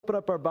open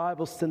up our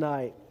Bibles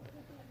tonight.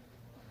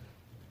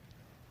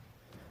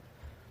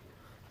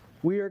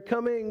 We are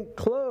coming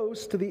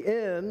close to the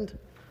end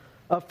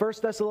of 1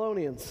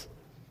 Thessalonians.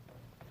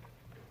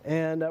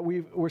 And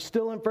we're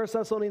still in 1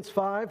 Thessalonians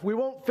 5. We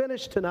won't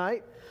finish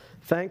tonight,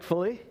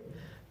 thankfully.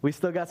 We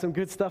still got some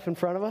good stuff in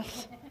front of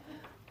us.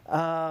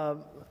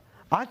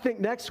 I think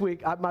next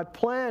week, my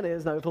plan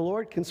is, now if the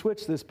Lord can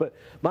switch this, but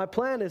my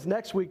plan is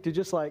next week to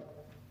just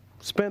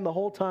spend the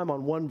whole time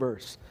on one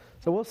verse.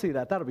 So we'll see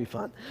that. That'll be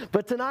fun.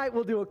 But tonight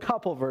we'll do a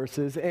couple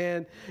verses.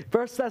 And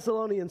 1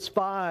 Thessalonians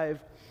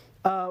 5,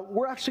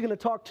 we're actually going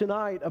to talk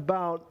tonight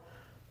about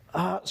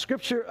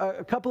Scripture,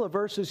 a couple of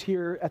verses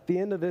here at the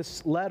end of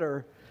this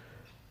letter,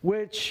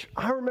 which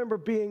I remember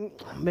being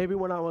maybe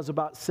when I was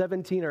about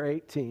 17 or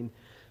 18.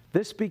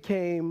 This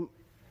became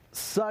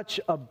such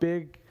a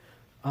big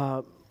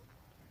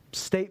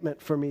statement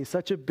for me,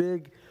 such a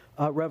big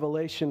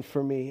revelation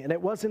for me. And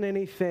it wasn't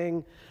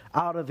anything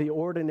out of the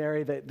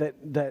ordinary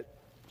that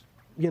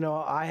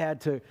I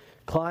had to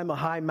climb a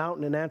high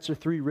mountain and answer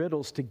 3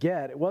 riddles to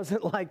get. It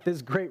wasn't like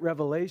this great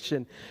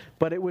revelation,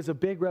 but it was a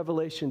big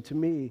revelation to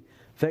me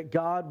that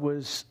God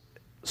was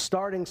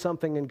starting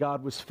something and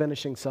God was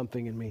finishing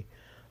something in me.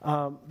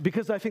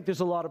 Because I think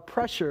there's a lot of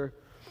pressure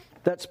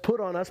that's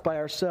put on us by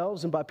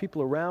ourselves and by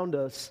people around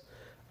us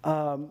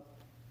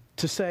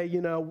to say,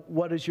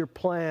 what is your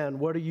plan?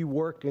 What are you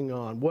working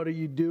on? What are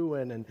you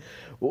doing? And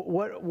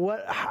what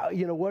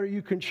are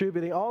you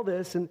contributing? All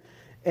this, and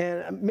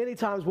many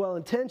times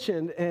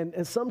well-intentioned,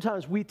 and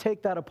sometimes we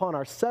take that upon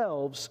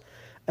ourselves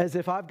as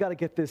if I've got to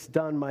get this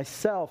done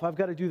myself. I've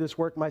got to do this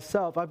work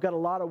myself. I've got a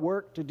lot of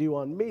work to do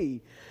on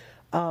me.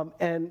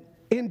 And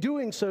in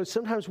doing so,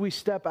 sometimes we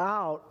step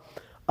out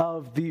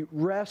of the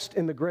rest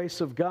in the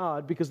grace of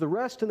God, because the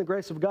rest in the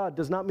grace of God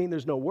does not mean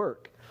there's no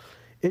work.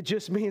 It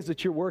just means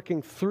that you're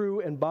working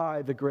through and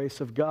by the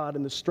grace of God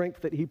and the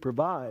strength that He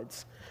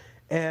provides.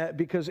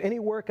 Because any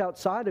work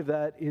outside of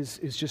that is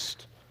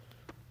just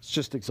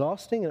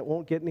exhausting, and it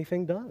won't get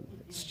anything done.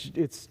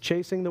 It's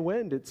chasing the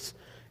wind. It's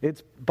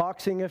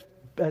boxing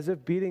as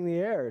if beating the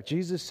air.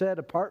 Jesus said,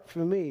 apart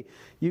from me,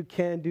 you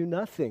can do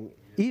nothing.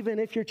 Even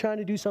if you're trying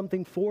to do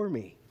something for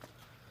me.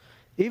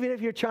 Even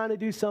if you're trying to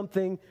do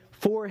something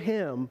for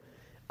Him,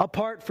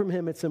 apart from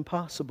Him, it's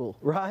impossible,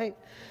 right?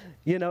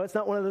 It's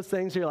not one of those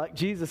things where you're like,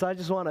 Jesus, I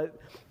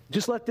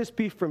just let this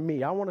be for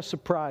me. I want to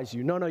surprise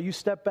you. No, you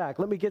step back.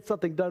 Let me get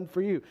something done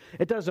for you.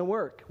 It doesn't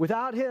work.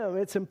 Without Him,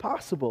 it's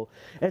impossible.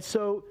 And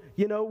so,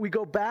 we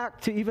go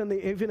back to even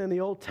in the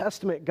Old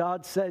Testament,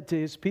 God said to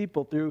His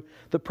people through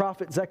the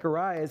prophet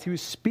Zechariah, as he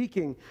was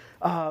speaking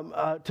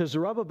to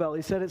Zerubbabel,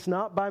 He said, it's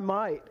not by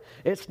might,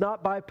 it's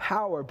not by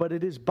power, but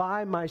it is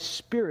by my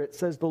Spirit,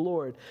 says the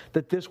Lord,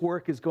 that this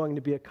work is going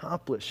to be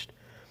accomplished.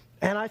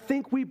 And I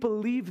think we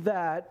believe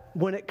that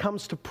when it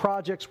comes to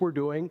projects we're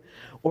doing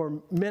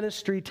or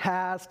ministry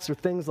tasks or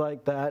things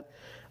like that.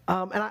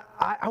 And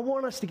I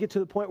want us to get to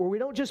the point where we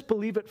don't just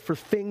believe it for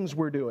things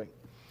we're doing,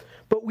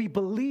 but we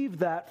believe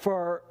that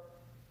for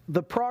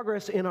the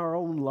progress in our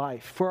own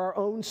life, for our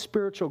own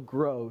spiritual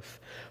growth,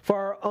 for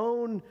our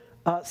own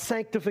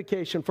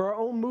sanctification, for our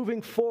own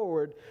moving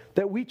forward,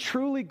 that we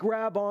truly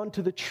grab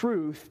onto the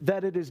truth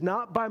that it is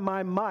not by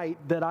my might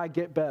that I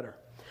get better.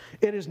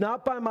 It is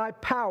not by my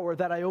power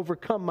that I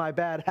overcome my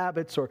bad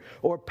habits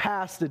or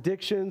past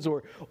addictions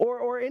or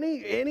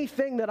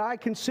anything that I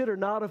consider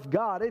not of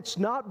God. It's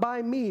not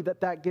by me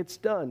that gets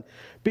done.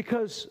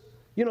 Because,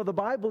 the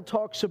Bible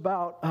talks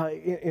about,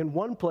 in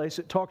one place,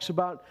 it talks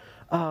about,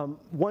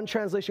 one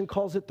translation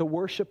calls it the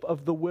worship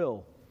of the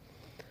will.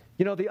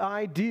 The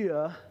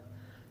idea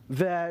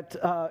that,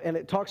 and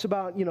it talks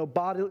about,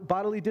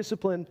 bodily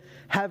discipline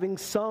having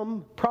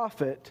some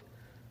profit,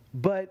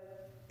 but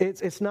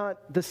it's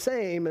not the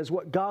same as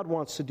what God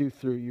wants to do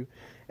through you.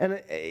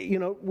 And,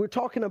 we're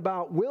talking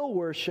about will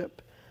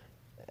worship,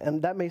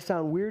 and that may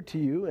sound weird to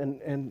you,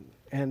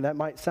 and that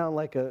might sound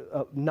like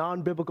a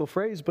non-biblical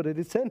phrase, but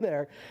it's in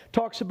there.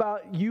 Talks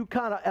about you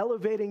kind of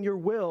elevating your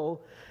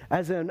will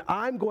as in,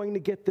 I'm going to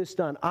get this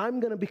done. I'm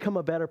going to become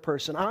a better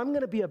person. I'm going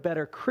to be a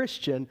better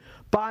Christian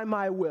by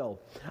my will.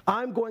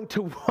 I'm going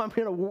to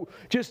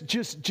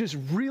just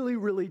really,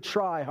 really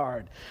try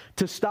hard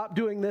to stop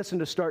doing this and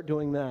to start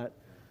doing that.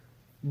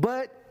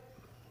 But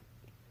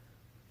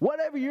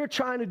whatever you're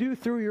trying to do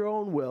through your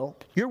own will,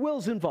 your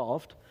will's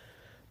involved.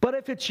 But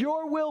if it's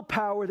your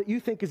willpower that you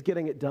think is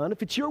getting it done,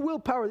 if it's your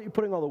willpower that you're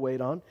putting all the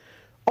weight on,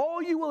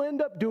 all you will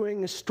end up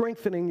doing is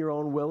strengthening your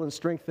own will and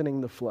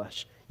strengthening the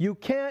flesh. You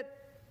can't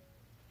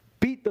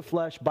beat the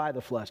flesh by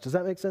the flesh. Does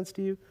that make sense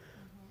to you?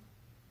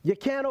 You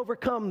can't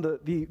overcome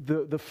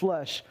the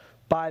flesh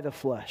by the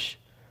flesh.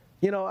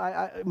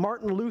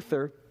 Martin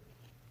Luther,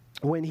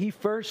 when he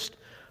first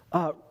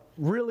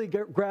really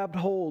grabbed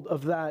hold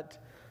of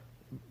that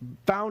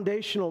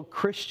foundational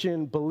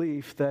Christian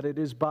belief that it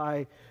is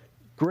by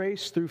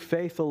grace through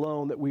faith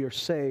alone that we are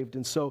saved.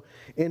 And so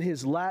in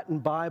his Latin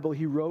Bible,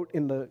 he wrote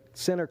in the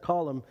center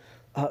column,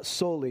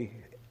 soli,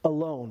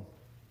 alone,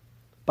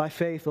 by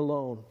faith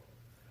alone.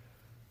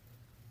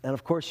 And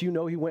of course, you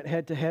know he went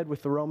head to head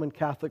with the Roman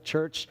Catholic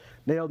Church,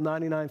 nailed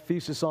 99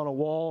 Theses on a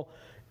wall,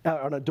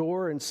 on a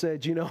door, and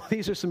said, you know,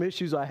 these are some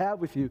issues I have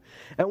with you.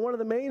 And one of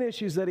the main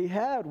issues that he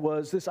had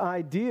was this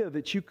idea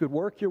that you could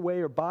work your way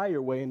or buy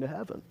your way into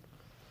heaven.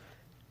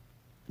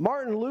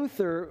 Martin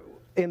Luther,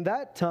 in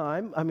that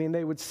time, I mean,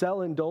 they would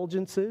sell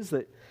indulgences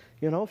that,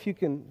 you know, if you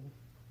can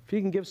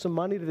give some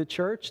money to the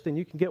church, then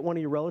you can get one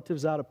of your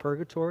relatives out of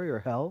purgatory or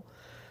hell.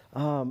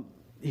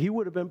 He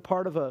would have been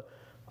part of a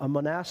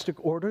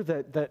monastic order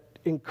that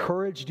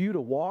encouraged you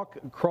to walk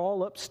and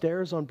crawl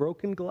upstairs on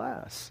broken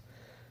glass,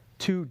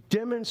 to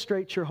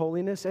demonstrate your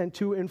holiness and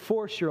to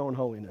enforce your own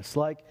holiness.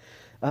 Like,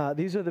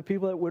 these are the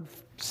people that would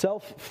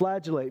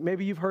self-flagellate.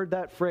 Maybe you've heard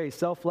that phrase,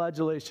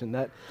 self-flagellation,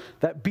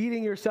 that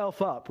beating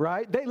yourself up,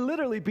 right? They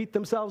literally beat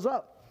themselves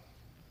up.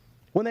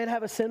 When they'd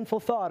have a sinful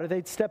thought or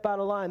they'd step out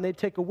of line, they'd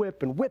take a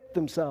whip and whip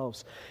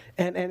themselves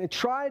and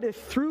try to,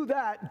 through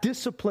that,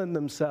 discipline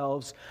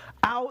themselves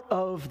out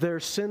of their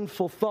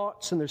sinful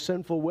thoughts and their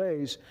sinful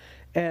ways.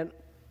 And,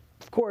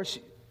 of course,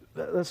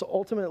 that's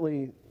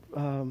ultimately,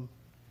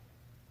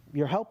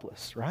 you're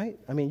helpless, right?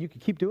 I mean, you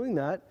could keep doing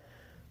that,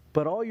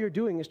 but all you're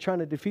doing is trying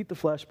to defeat the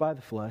flesh by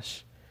the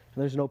flesh,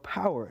 and there's no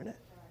power in it.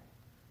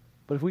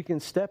 But if we can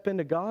step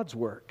into God's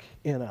work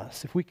in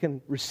us, if we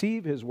can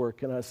receive His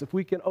work in us, if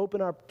we can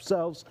open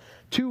ourselves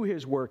to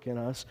His work in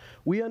us,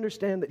 we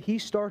understand that He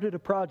started a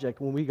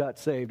project when we got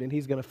saved, and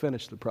He's going to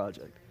finish the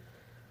project.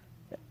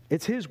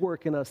 It's His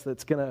work in us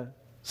that's going to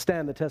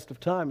stand the test of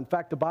time. In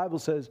fact, the Bible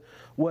says,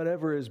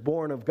 whatever is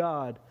born of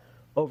God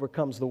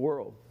overcomes the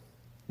world.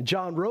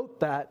 John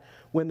wrote that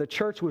when the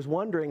church was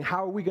wondering,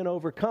 how are we going to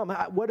overcome?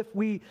 What if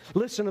we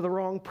listen to the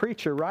wrong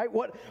preacher, right?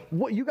 What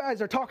you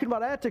guys are talking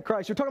about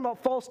Antichrist. You're talking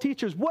about false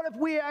teachers. What if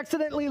we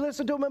accidentally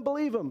listen to them and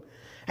believe them?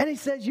 And he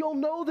says, you'll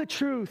know the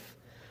truth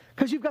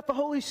because you've got the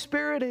Holy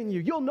Spirit in you.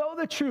 You'll know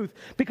the truth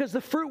because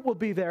the fruit will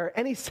be there.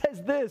 And he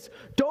says this,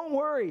 don't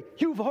worry,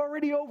 you've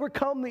already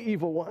overcome the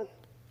evil one.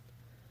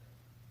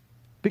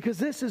 Because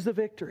this is the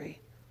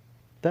victory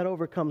that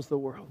overcomes the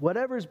world.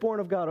 Whatever is born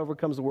of God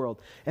overcomes the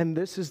world. And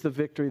this is the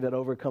victory that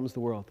overcomes the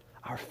world,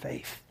 our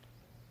faith.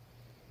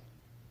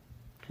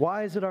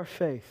 Why is it our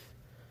faith?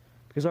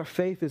 Because our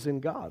faith is in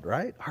God,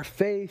 right? Our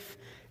faith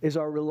is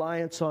our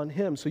reliance on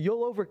Him. So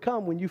you'll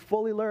overcome when you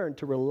fully learn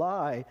to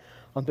rely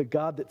on the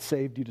God that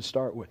saved you to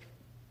start with.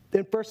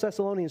 In 1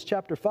 Thessalonians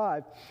chapter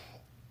 5,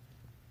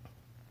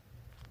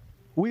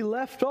 we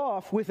left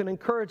off with an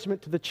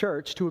encouragement to the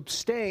church to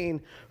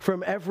abstain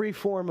from every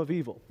form of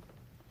evil.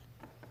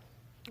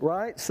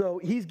 Right? So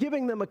he's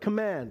giving them a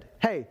command.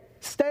 Hey,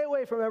 stay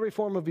away from every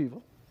form of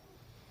evil.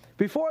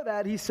 Before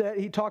that,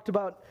 he talked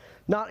about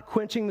not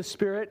quenching the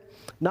Spirit,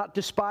 not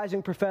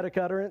despising prophetic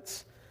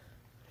utterance,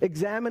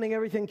 examining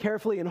everything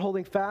carefully and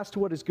holding fast to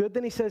what is good.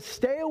 Then he says,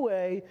 stay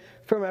away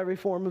from every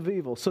form of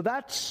evil. So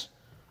that's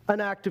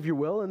an act of your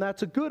will, and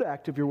that's a good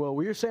act of your will,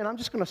 where you're saying, I'm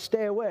just going to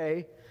stay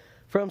away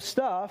from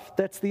stuff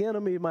that's the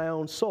enemy of my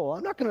own soul.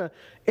 I'm not going to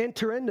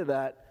enter into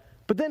that.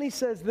 But then he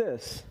says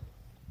this.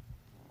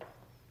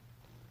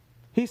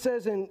 He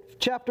says in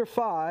chapter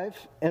 5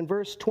 and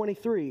verse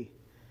 23,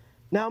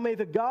 now may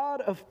the God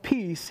of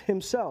peace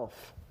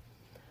Himself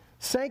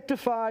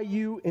sanctify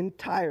you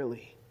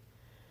entirely,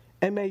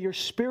 and may your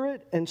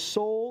spirit and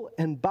soul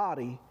and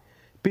body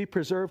be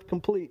preserved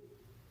complete,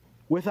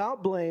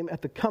 without blame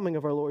at the coming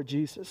of our Lord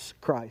Jesus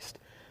Christ.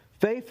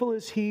 Faithful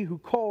is He who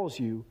calls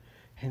you,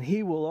 and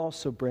He will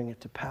also bring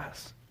it to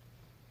pass.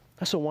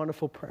 That's a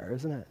wonderful prayer,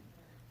 isn't it?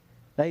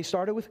 Now he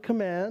started with a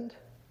command,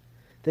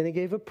 then he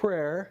gave a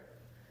prayer,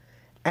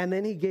 and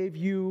then he gave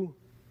you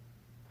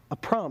a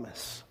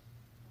promise.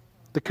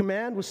 The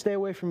command was stay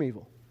away from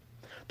evil.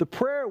 The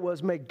prayer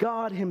was may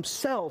God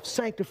Himself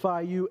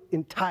sanctify you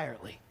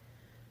entirely.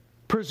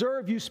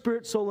 Preserve you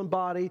spirit, soul, and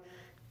body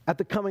at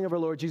the coming of our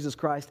Lord Jesus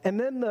Christ. And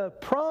then the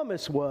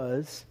promise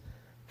was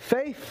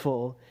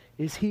faithful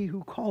is He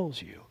who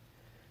calls you.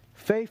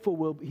 Faithful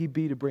will He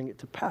be to bring it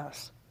to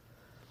pass.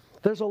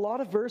 There's a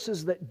lot of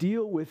verses that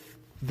deal with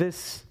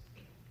this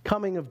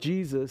coming of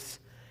Jesus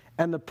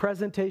and the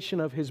presentation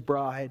of His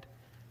bride,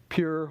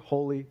 pure,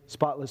 holy,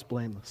 spotless,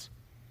 blameless.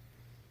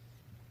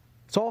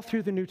 It's all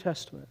through the New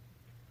Testament.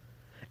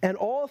 And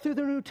all through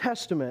the New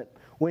Testament,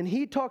 when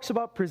He talks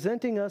about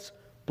presenting us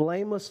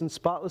blameless and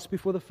spotless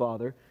before the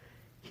Father,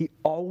 He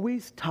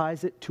always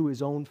ties it to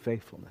His own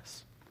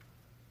faithfulness.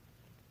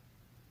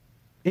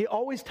 He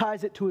always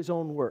ties it to His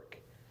own work.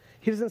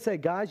 He doesn't say,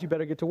 guys, you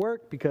better get to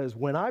work because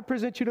when I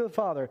present you to the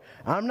Father,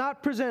 I'm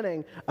not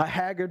presenting a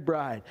haggard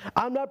bride.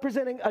 I'm not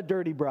presenting a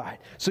dirty bride.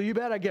 So you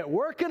better get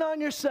working on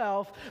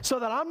yourself so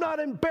that I'm not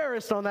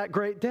embarrassed on that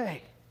great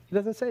day. He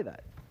doesn't say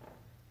that.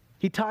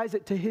 He ties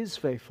it to His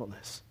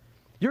faithfulness.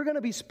 You're going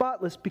to be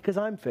spotless because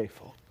I'm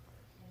faithful.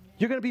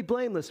 You're going to be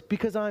blameless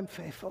because I'm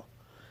faithful.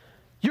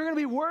 You're going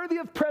to be worthy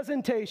of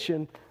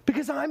presentation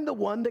because I'm the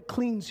one that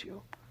cleans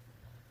you.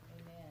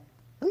 Amen.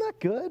 Isn't that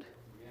good?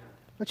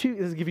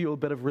 Does it give you a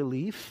bit of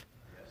relief?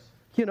 Yes.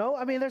 You know,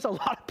 I mean, there's a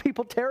lot of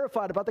people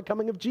terrified about the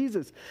coming of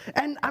Jesus.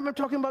 And I'm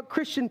talking about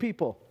Christian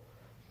people.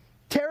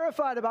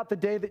 Terrified about the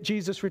day that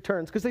Jesus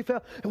returns because they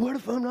felt, what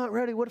if I'm not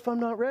ready? What if I'm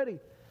not ready?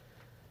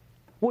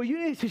 Well, you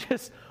need to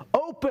just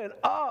open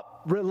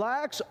up,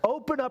 relax,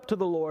 open up to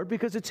the Lord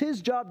because it's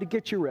His job to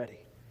get you ready.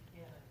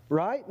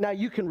 Right? Now,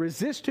 you can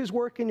resist His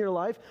work in your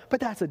life, but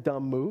that's a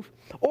dumb move.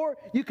 Or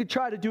you could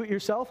try to do it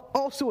yourself,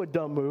 also a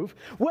dumb move.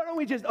 Why don't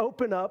we just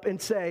open up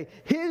and say,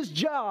 His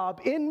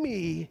job in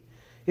me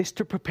is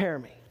to prepare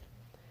me,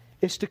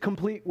 is to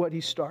complete what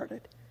He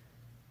started.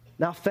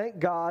 Now, thank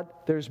God,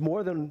 there's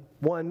more than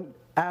one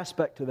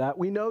aspect to that.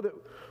 We know that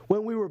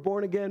when we were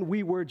born again,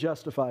 we were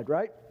justified,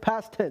 right?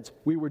 Past tense,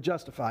 we were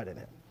justified in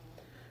it.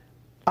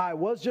 I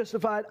was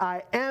justified,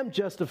 I am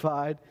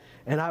justified,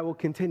 and I will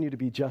continue to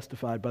be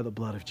justified by the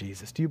blood of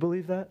Jesus. Do you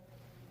believe that?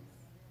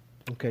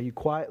 Okay, you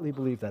quietly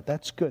believe that.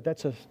 That's good.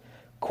 That's a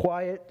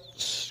quiet,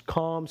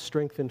 calm,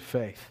 strengthened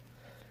faith.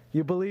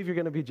 You believe you're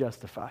going to be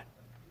justified.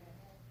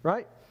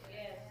 Right?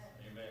 Yes.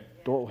 Amen.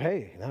 Oh,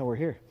 hey, now we're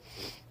here.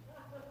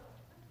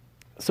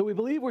 So we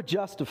believe we're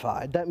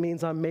justified. That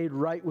means I'm made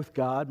right with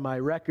God. My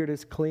record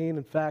is clean.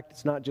 In fact,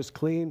 it's not just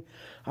clean.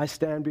 I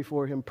stand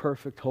before Him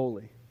perfect,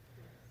 holy.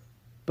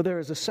 But there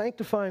is a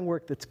sanctifying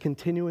work that's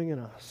continuing in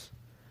us.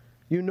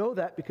 You know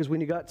that because when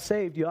you got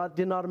saved, you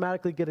didn't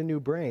automatically get a new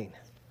brain.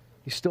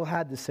 You still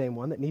had the same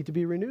one that needed to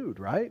be renewed,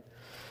 right?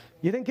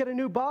 You didn't get a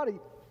new body,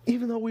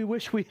 even though we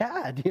wish we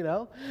had, you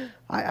know.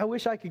 I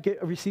wish I could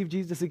receive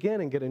Jesus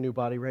again and get a new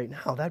body right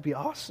now. That'd be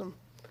awesome.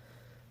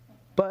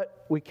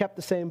 But we kept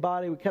the same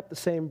body, we kept the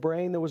same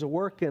brain. There was a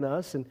work in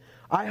us. And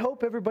I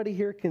hope everybody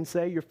here can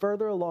say you're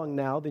further along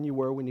now than you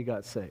were when you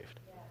got saved.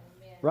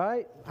 Yeah,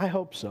 right? I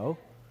hope so.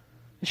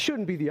 It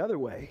shouldn't be the other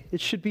way. It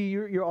should be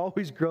you're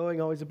always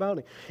growing, always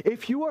abounding.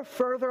 If you are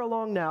further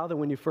along now than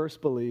when you first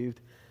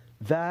believed,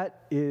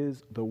 that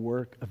is the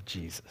work of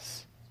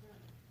Jesus.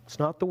 It's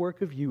not the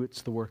work of you,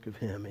 it's the work of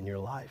Him in your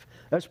life.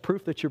 That's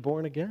proof that you're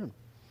born again.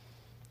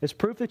 It's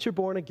proof that you're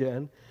born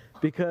again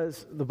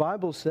because the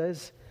Bible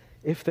says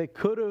if they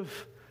could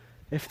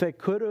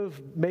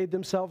have made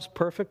themselves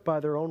perfect by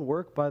their own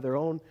work, by their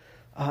own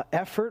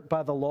effort,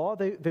 by the law,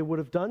 they would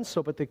have done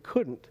so, but they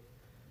couldn't.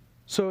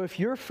 So if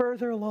you're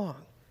further along,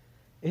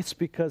 it's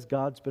because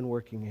God's been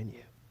working in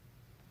you.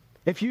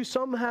 If you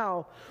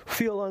somehow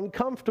feel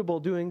uncomfortable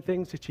doing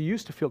things that you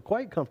used to feel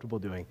quite comfortable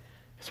doing,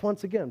 it's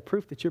once again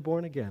proof that you're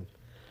born again.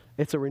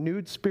 It's a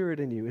renewed spirit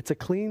in you. It's a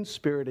clean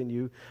spirit in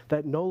you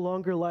that no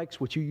longer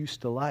likes what you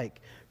used to like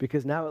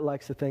because now it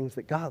likes the things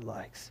that God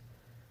likes.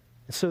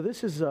 And so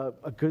this is a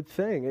good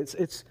thing.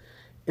 It's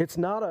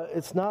not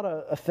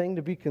a thing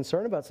to be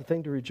concerned about. It's a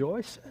thing to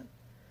rejoice in.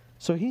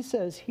 So he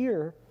says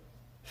here,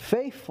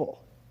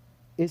 faithful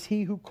is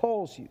He who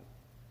calls you,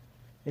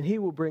 and He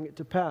will bring it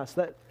to pass.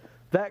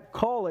 That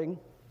calling,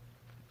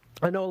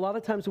 I know a lot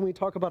of times when we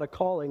talk about a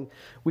calling,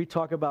 we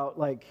talk about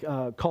like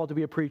called to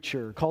be a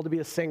preacher, called to be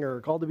a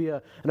singer, called to be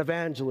an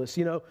evangelist,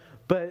 you know.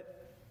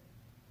 But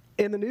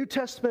in the New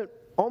Testament,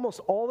 almost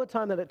all the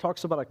time that it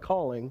talks about a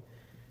calling,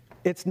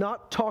 it's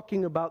not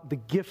talking about the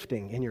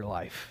gifting in your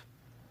life.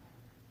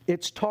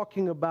 It's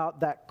talking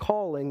about that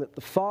calling that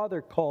the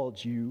Father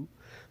called you,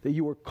 that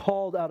you were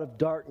called out of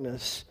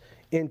darkness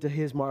into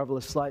His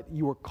marvelous light.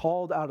 You were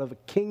called out of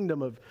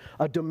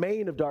a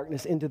domain of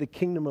darkness into the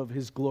kingdom of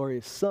His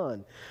glorious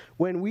Son.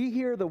 When we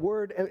hear the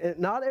word, and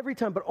not every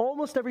time, but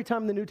almost every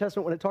time in the New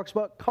Testament when it talks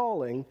about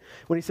calling,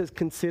 when He says,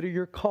 consider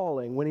your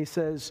calling, when He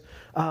says,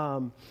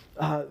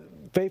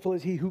 faithful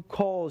is He who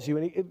calls you,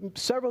 and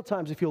several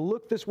times, if you'll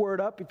look this word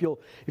up, if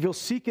you'll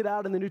seek it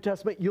out in the New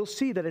Testament, you'll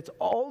see that it's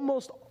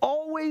almost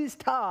always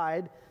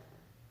tied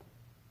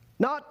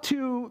not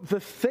to the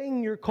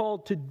thing you're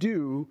called to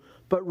do,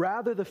 but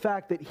rather the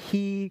fact that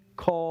He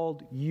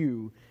called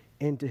you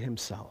into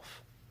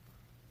Himself.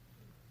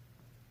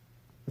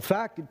 In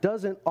fact, it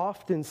doesn't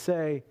often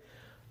say,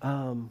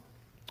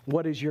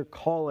 what is your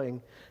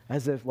calling,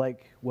 as if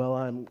like, well,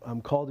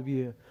 I'm called to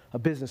be a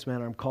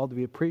businessman or I'm called to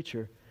be a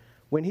preacher.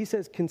 When he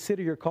says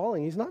consider your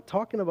calling, He's not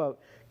talking about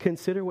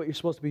consider what you're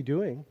supposed to be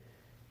doing.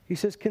 He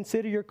says,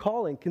 consider your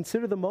calling.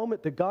 Consider the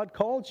moment that God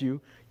called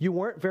you. You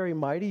weren't very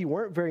mighty. You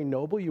weren't very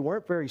noble. You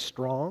weren't very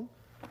strong.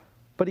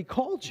 But He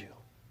called you.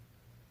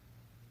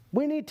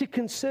 We need to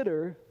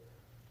consider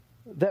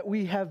that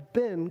we have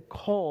been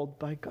called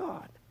by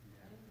God.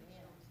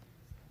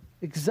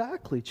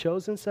 Exactly.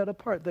 Chosen, set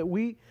apart. That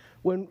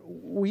when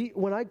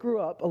I grew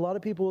up, a lot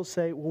of people will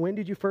say, well, when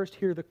did you first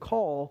hear the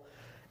call?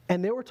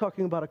 And they were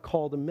talking about a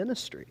call to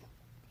ministry.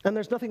 And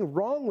there's nothing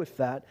wrong with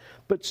that,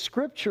 but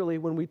scripturally,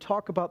 when we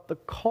talk about the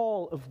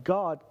call of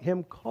God,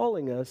 Him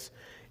calling us,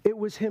 it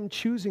was Him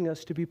choosing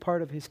us to be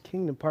part of His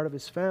kingdom, part of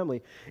His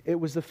family. It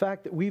was the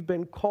fact that we've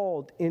been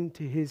called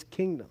into His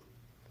kingdom.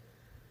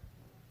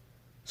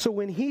 So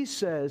when He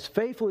says,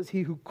 faithful is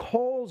He who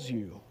calls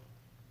you,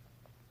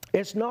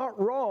 it's not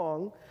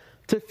wrong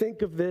to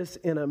think of this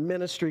in a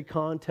ministry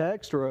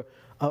context or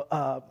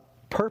a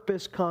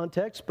purpose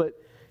context, but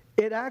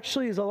it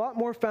actually is a lot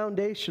more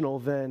foundational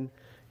than,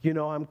 you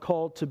know, I'm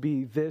called to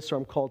be this or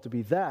I'm called to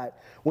be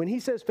that. When He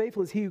says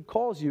faithful is He who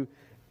calls you,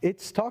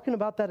 it's talking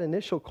about that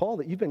initial call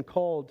that you've been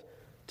called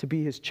to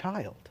be His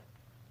child.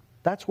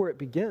 That's where it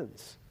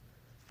begins.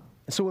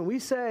 And so when we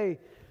say,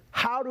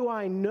 how do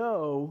I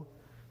know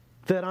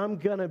that I'm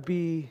going to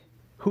be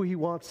who he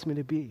wants me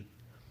to be?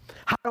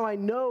 How do I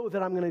know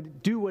that I'm going to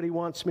do what he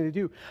wants me to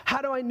do?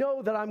 How do I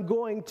know that I'm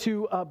going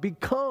to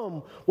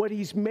become what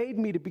he's made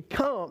me to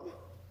become?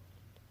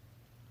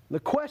 The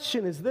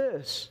question is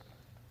this: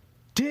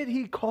 did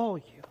he call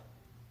you?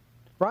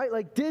 Right?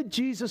 Like, did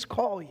Jesus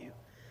call you?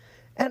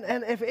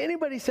 And if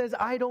anybody says,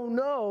 I don't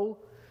know,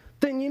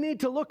 then you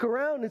need to look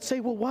around and say,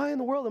 well, why in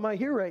the world am I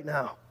here right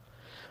now?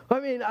 I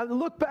mean, I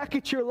look back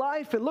at your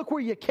life and look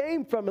where you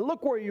came from and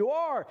look where you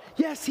are.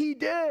 Yes, he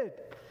did.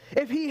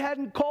 If he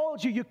hadn't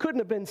called you, you couldn't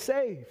have been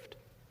saved.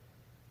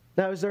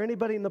 Now, is there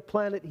anybody on the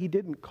planet he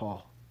didn't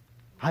call?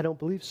 I don't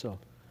believe so.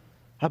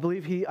 I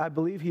believe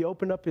he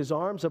opened up his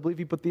arms. I believe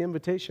he put the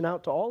invitation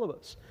out to all of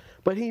us.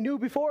 But he knew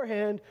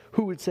beforehand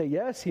who would say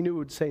yes. He knew who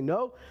would say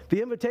no.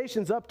 The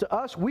invitation's up to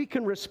us. We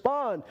can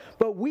respond,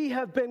 but we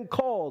have been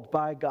called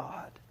by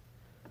God.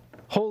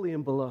 Holy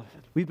and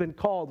beloved. We've been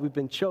called, we've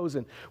been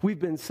chosen, we've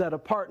been set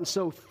apart. And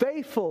so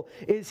faithful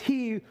is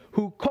he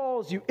who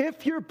calls you.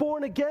 If you're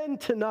born again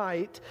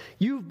tonight,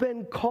 you've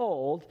been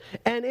called.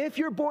 And if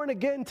you're born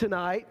again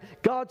tonight,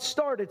 God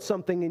started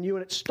something in you,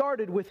 and it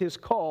started with his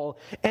call.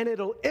 And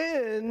it'll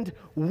end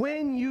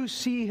when you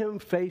see him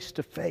face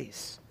to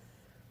face.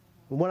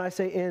 When I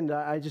say end,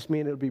 I just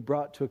mean it'll be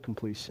brought to a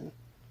completion.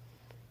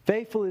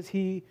 Faithful is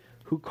he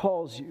who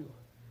calls you.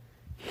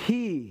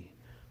 He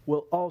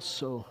will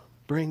also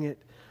bring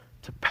it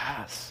to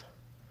pass.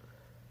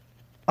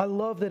 I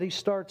love that he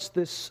starts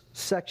this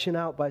section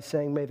out by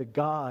saying, may the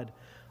God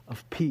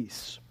of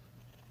peace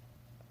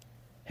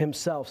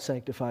himself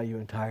sanctify you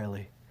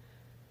entirely.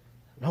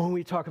 Now, when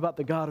we talk about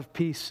the God of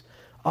peace,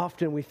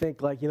 often we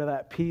think like,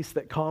 that peace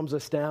that calms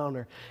us down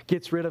or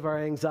gets rid of our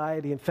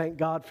anxiety, and thank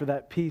God for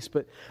that peace.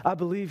 But I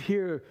believe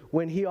here,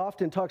 when he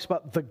often talks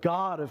about the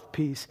God of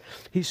peace,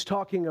 he's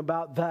talking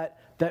about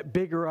that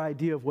bigger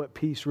idea of what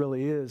peace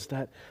really is,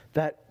 that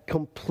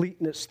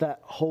completeness,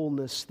 that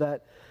wholeness,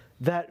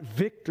 that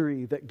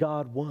victory that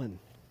God won.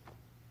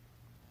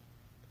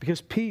 Because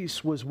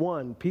peace was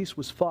won, peace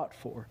was fought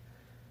for.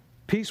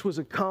 Peace was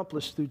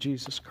accomplished through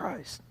Jesus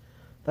Christ.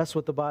 That's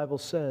what the Bible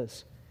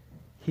says.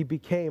 He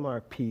became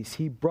our peace.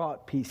 He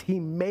brought peace. He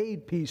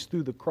made peace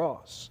through the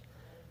cross.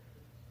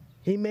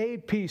 He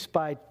made peace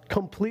by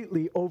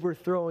completely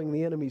overthrowing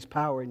the enemy's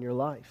power in your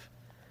life.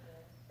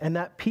 And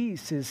that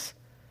peace is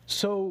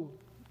so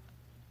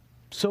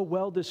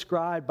well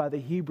described by the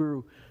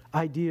Hebrew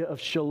idea of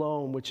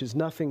shalom, which is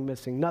nothing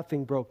missing,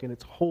 nothing broken.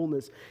 It's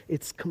wholeness.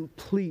 It's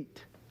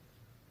complete.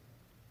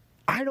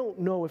 I don't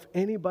know if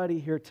anybody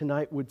here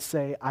tonight would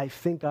say, I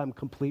think I'm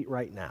complete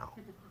right now.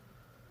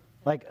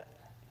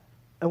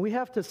 And we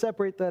have to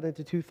separate that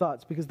into two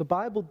thoughts, because the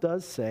Bible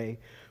does say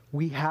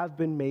we have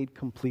been made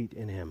complete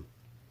in him,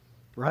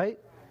 right?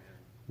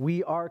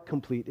 We are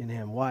complete in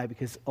him. Why?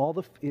 Because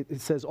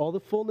it says all the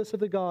fullness of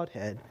the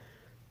Godhead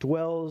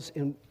dwells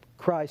in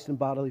Christ in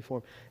bodily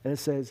form. And it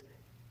says,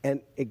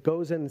 and it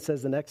goes in and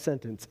says the next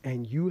sentence,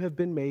 and you have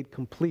been made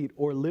complete,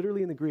 or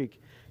literally in the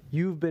Greek,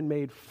 you've been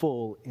made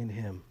full in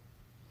him.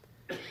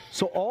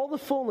 So all the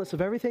fullness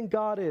of everything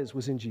God is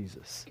was in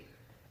Jesus.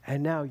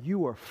 And now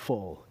you are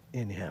full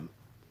in him.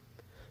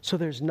 So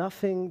there's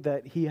nothing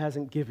that he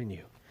hasn't given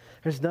you.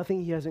 There's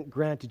nothing he hasn't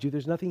granted you.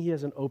 There's nothing he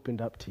hasn't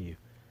opened up to you.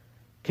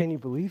 Can you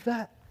believe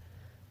that?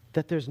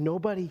 That there's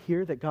nobody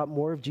here that got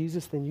more of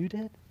Jesus than you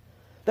did?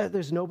 That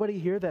there's nobody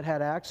here that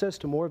had access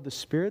to more of the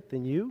Spirit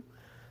than you?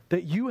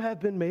 That you have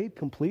been made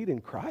complete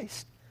in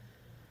Christ?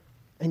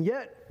 And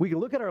yet, we can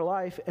look at our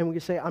life and we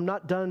can say, I'm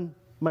not done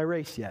my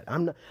race yet.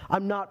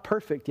 I'm not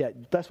perfect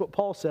yet. That's what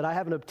Paul said. I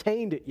haven't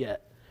obtained it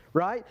yet,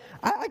 right?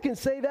 I can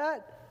say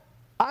that.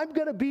 I'm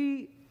going to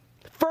be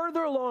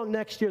further along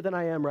next year than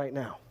I am right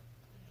now.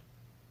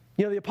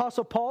 The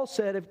Apostle Paul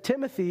said,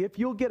 Timothy, if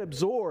you'll get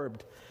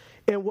absorbed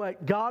in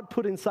what God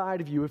put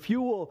inside of you, if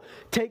you will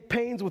take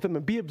pains with them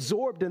and be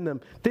absorbed in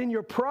them, then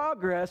your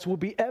progress will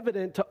be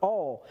evident to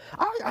all.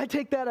 I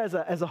take that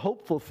as a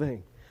hopeful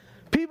thing.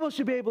 People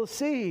should be able to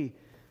see,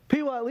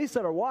 people at least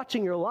that are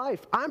watching your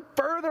life, I'm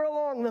further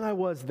along than I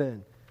was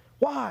then.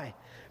 Why?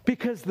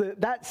 Because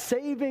that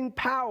saving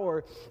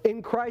power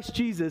in Christ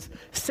Jesus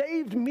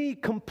saved me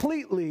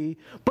completely,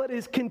 but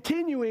is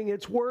continuing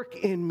its work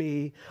in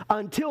me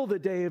until the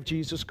day of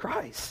Jesus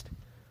Christ.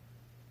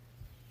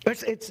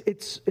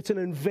 It's an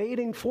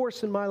invading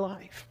force in my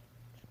life.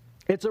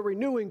 It's a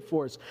renewing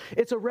force.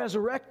 It's a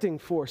resurrecting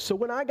force. So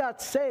when I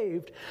got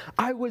saved,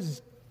 I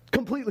was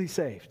completely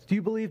saved. Do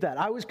you believe that?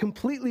 I was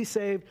completely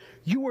saved.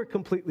 You were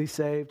completely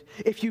saved.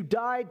 If you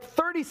died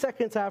 30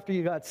 seconds after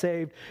you got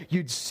saved,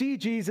 you'd see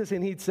Jesus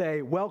and he'd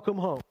say, welcome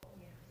home.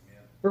 Yeah.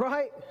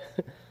 Right?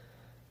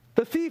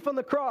 The thief on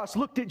the cross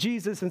looked at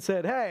Jesus and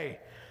said, hey,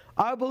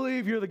 I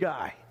believe you're the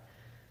guy.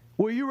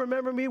 Will you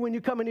remember me when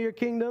you come into your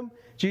kingdom?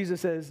 Jesus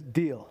says,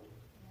 deal.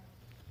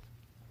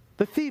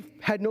 The thief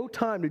had no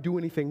time to do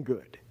anything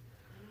good.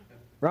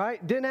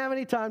 right? Didn't have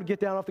any time to get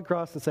down off the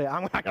cross and say,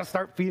 I got to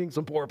start feeding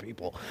some poor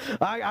people.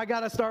 I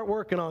got to start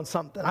working on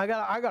something. I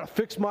got to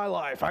fix my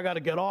life. I got to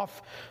get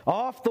off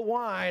the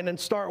wine and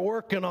start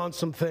working on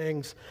some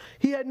things.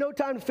 He had no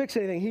time to fix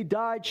anything. He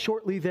died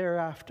shortly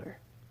thereafter.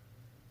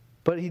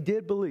 But he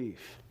did believe,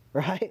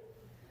 right?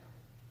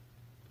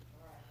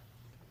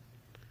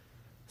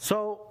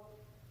 So,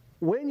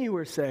 when you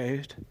were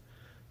saved,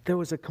 there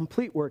was a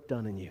complete work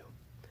done in you.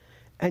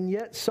 And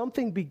yet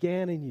something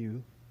began in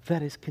you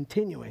that is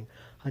continuing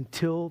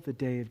until the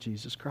day of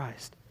Jesus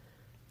Christ.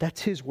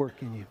 That's his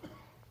work in you.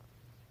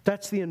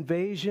 That's the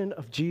invasion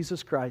of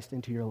Jesus Christ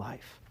into your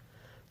life.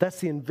 That's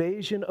the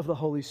invasion of the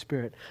Holy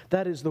Spirit.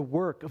 That is the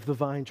work of the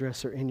vine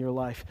dresser in your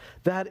life.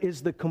 That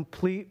is the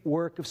complete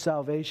work of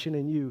salvation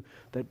in you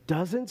that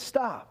doesn't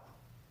stop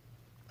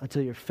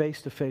until you're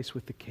face to face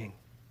with the King.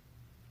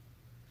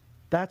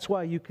 That's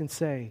why you can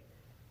say,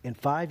 in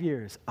 5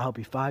 years, I'll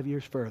be 5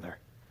 years further.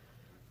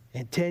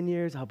 In 10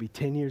 years, I'll be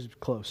 10 years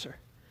closer.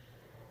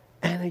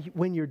 And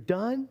when you're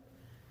done,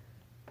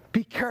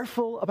 be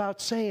careful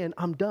about saying,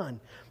 I'm done.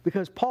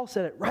 Because Paul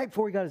said it right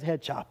before he got his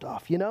head chopped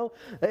off. You know,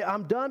 hey,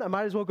 I'm done. I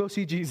might as well go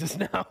see Jesus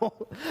now.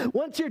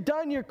 Once you're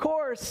done your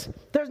course,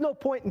 there's no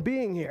point in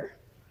being here.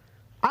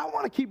 I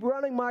want to keep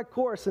running my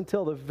course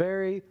until the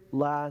very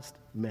last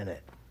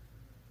minute.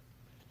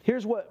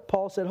 Here's what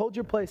Paul said. Hold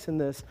your place in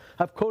this.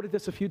 I've quoted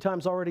this a few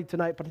times already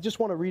tonight, but I just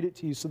want to read it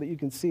to you so that you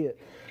can see it.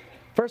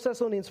 1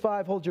 Thessalonians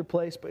 5, hold your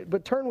place,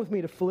 but turn with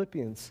me to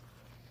Philippians.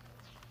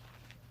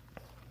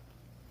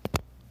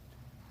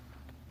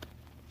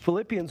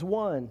 Philippians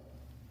 1,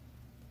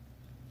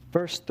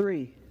 verse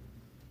 3.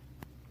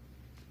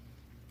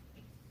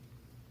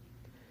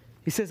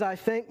 He says, I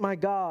thank my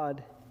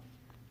God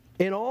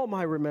in all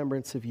my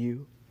remembrance of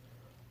you,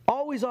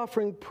 always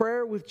offering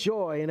prayer with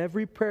joy in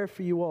every prayer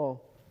for you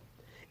all,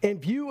 in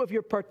view of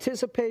your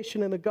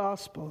participation in the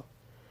gospel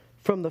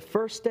from the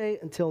first day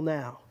until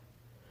now.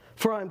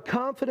 For I am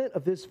confident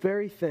of this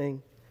very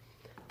thing,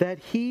 that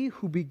he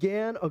who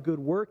began a good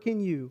work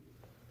in you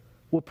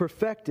will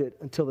perfect it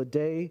until the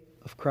day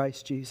of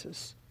Christ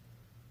Jesus.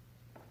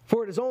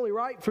 For it is only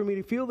right for me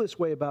to feel this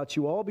way about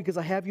you all, because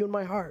I have you in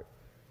my heart.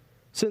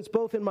 Since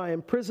both in my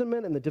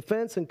imprisonment and the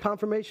defense and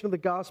confirmation of the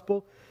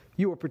gospel,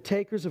 you are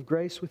partakers of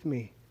grace with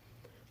me.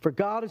 For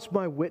God is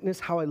my witness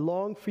how I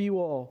long for you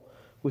all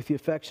with the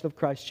affection of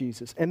Christ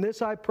Jesus. And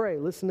this I pray,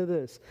 listen to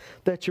this,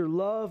 that your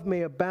love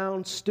may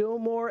abound still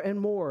more and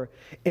more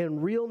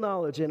in real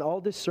knowledge and all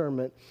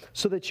discernment,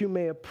 so that you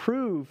may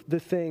approve the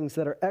things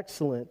that are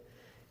excellent,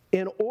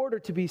 in order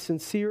to be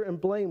sincere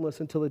and blameless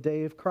until the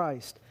day of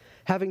Christ,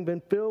 having been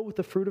filled with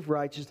the fruit of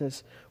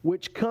righteousness,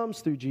 which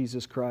comes through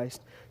Jesus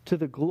Christ, to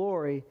the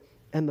glory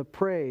and the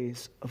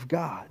praise of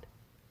God.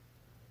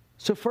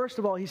 So first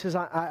of all, he says,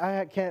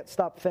 I can't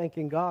stop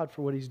thanking God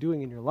for what he's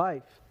doing in your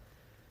life.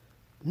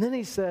 And then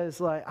he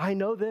says, I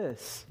know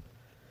this,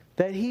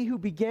 that he who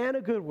began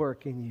a good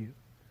work in you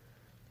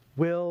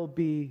will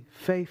be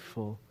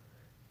faithful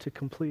to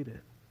complete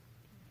it.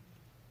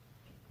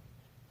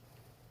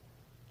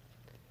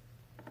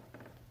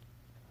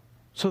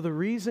 So the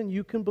reason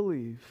you can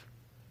believe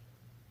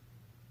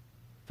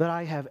that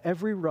I have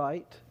every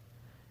right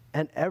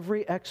and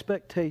every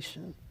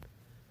expectation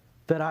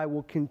that I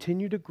will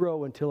continue to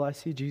grow until I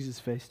see Jesus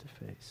face to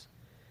face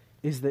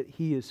is that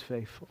he is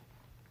faithful.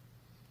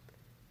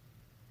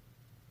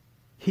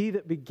 He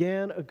that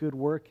began a good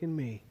work in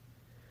me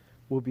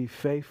will be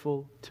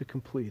faithful to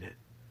complete it.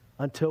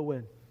 Until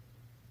when?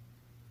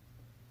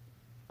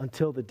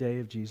 Until the day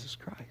of Jesus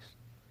Christ.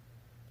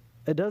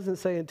 It doesn't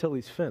say until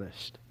he's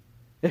finished.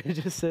 It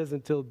just says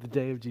until the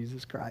day of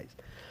Jesus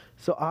Christ.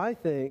 So I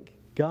think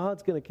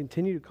God's going to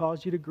continue to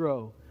cause you to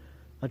grow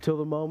until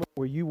the moment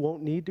where you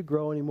won't need to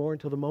grow anymore,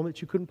 until the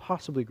moment you couldn't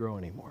possibly grow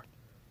anymore.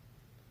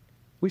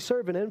 We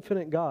serve an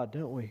infinite God,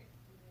 don't we?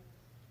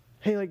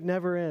 He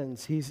never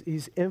ends.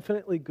 He's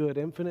infinitely good,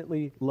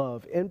 infinitely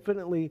loved,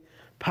 infinitely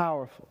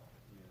powerful.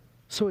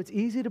 So it's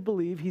easy to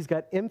believe he's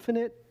got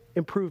infinite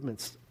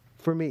improvements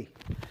for me,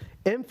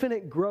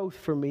 infinite growth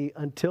for me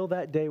until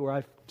that day where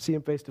I see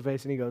him face to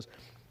face and he goes,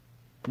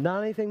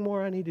 not anything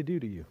more I need to do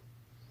to you.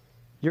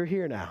 You're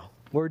here now.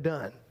 We're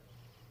done.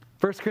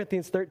 1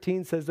 Corinthians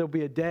 13 says there'll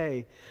be a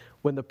day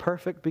when the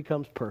perfect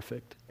becomes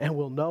perfect, and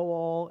we'll know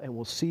all, and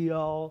we'll see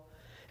all,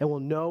 and we'll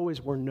know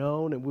as we're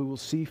known, and we will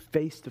see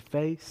face to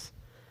face.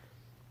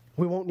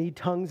 We won't need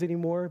tongues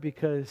anymore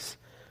because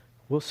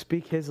we'll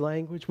speak his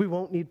language. We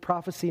won't need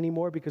prophecy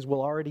anymore because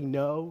we'll already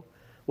know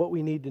what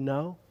we need to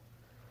know.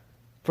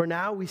 For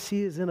now we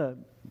see as in a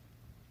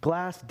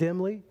glass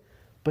dimly,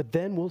 but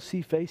then we'll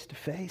see face to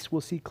face. We'll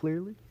see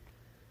clearly.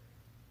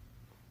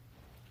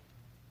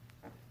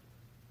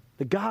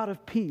 The God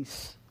of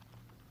peace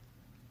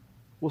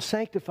will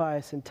sanctify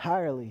us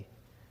entirely,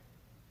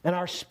 and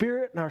our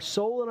spirit and our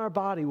soul and our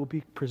body will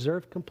be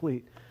preserved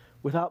complete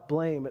without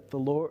blame at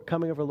the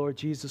coming of our Lord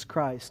Jesus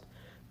Christ,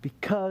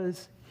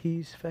 because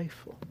he's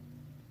faithful.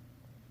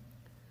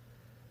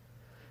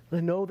 I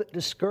know that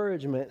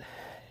discouragement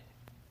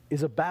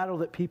is a battle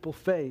that people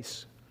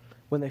face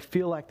when they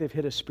feel like they've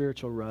hit a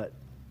spiritual rut.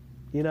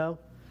 you know?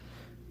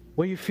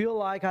 Where you feel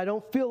like, I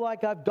don't feel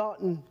like I've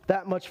gotten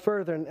that much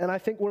further. And I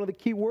think one of the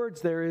key words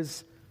there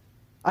is,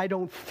 I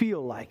don't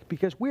feel like.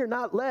 Because we're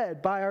not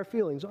led by our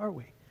feelings, are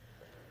we?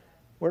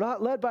 We're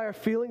not led by our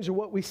feelings or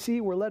what we see.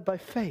 We're led by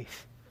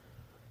faith.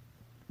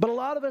 But a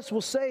lot of us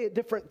will say at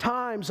different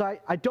times, I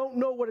don't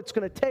know what it's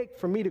going to take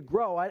for me to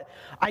grow.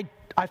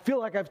 I feel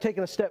like I've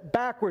taken a step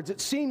backwards.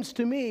 It seems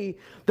to me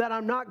that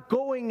I'm not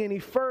going any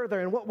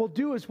further. And what we'll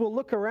do is we'll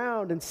look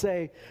around and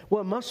say,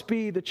 well, it must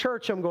be the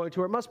church I'm going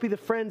to, or it must be the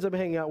friends I'm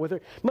hanging out with, or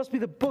it must be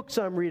the books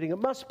I'm reading, it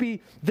must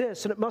be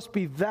this, and it must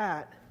be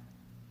that.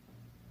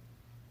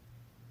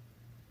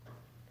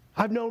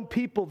 I've known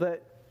people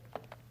that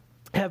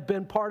have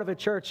been part of a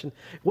church, and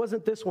it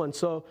wasn't this one,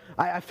 so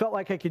I felt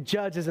like I could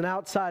judge as an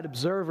outside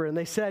observer, and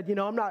they said,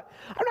 I'm not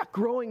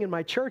growing in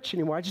my church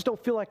anymore. I just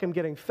don't feel like I'm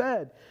getting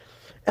fed.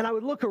 And I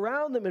would look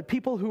around them, and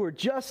people who were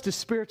just as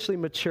spiritually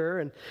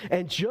mature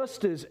and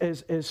just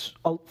as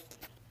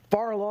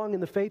far along in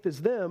the faith as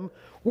them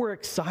were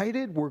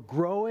excited, were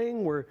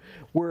growing, were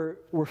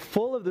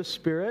full of the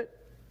Spirit.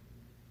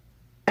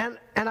 And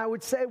I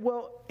would say,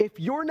 well, if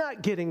you're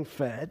not getting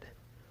fed,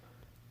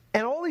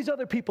 and all these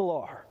other people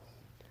are,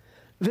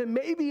 then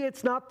maybe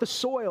it's not the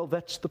soil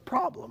that's the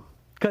problem.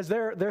 Because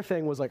their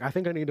thing was like, I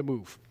think I need to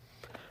move.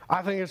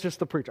 I think it's just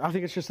the preacher. I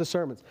think it's just the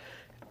sermons.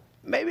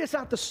 Maybe it's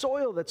not the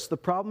soil that's the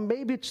problem.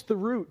 Maybe it's the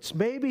roots.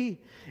 Maybe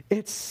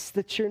it's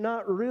that you're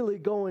not really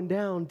going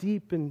down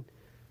deep and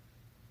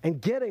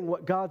getting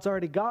what God's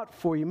already got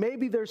for you.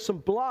 Maybe there's some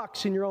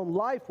blocks in your own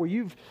life where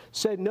you've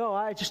said, no,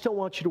 I just don't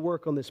want you to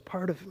work on this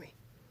part of me.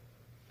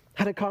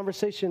 I had a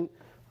conversation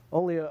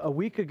only a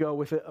week ago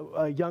with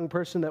a young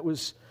person that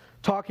was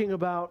talking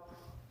about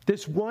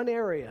this one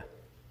area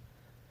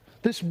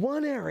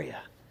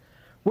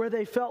where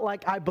they felt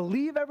like, I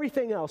believe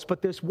everything else,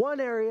 but this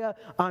one area,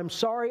 I'm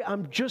sorry,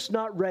 I'm just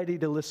not ready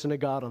to listen to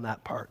God on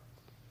that part.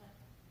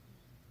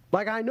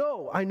 Like, I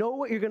know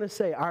what you're going to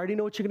say. I already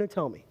know what you're going to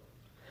tell me.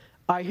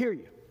 I hear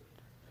you.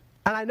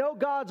 And I know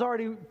God's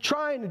already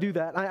trying to do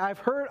that. I've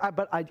heard,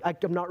 but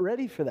I'm not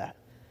ready for that.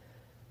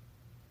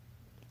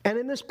 And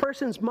in this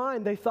person's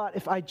mind, they thought,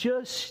 if I'm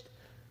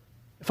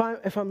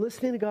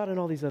listening to God in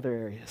all these other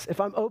areas, if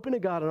I'm open to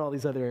God in all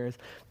these other areas,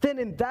 then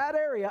in that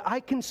area,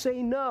 I can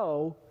say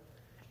no,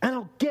 and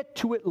I'll get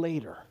to it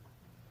later.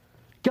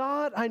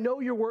 God, I know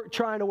you're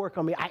trying to work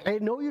on me. I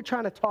know you're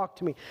trying to talk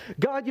to me.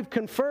 God, you've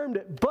confirmed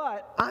it,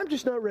 but I'm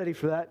just not ready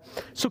for that.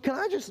 So can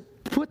I just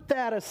put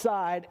that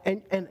aside,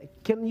 and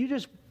can you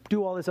just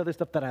do all this other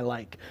stuff that I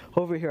like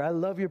over here? I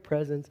love your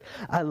presence.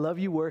 I love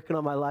you working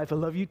on my life. I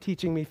love you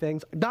teaching me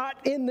things.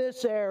 Not in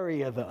this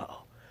area, though.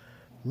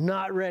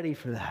 Not ready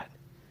for that.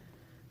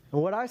 And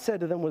what I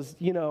said to them was,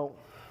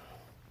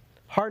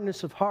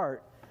 hardness of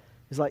heart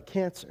is like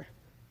cancer.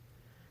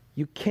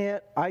 You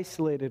can't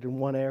isolate it in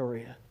one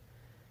area.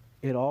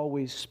 It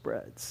always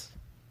spreads.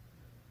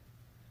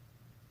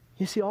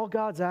 You see, all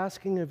God's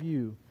asking of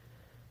you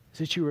is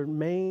that you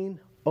remain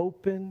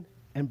open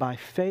and by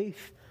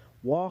faith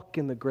walk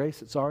in the grace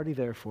that's already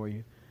there for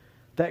you.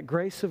 That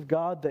grace of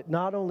God that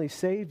not only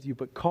saved you,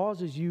 but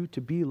causes you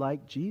to be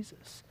like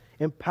Jesus,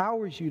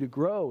 empowers you to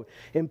grow,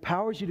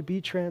 empowers you to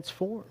be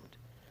transformed.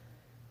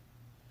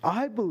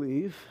 I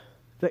believe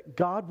that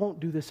God won't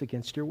do this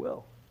against your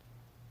will.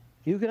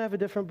 You can have a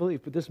different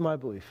belief, but this is my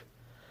belief.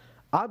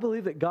 I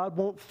believe that God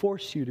won't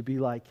force you to be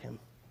like Him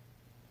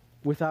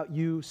without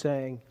you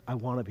saying, I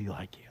want to be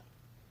like you.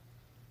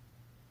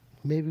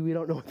 Maybe we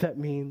don't know what that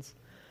means.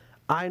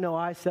 I know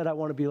I said I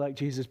want to be like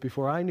Jesus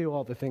before I knew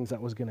all the things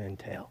that was going to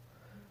entail.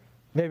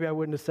 Maybe I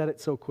wouldn't have said it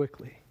so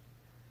quickly.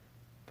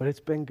 But it's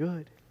been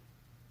good.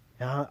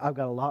 And I've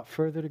got a lot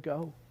further to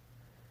go.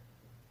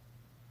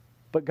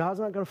 But God's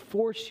not going to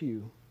force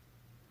you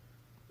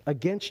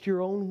against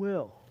your own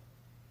will.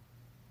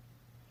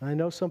 I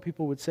know some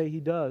people would say He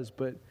does,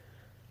 but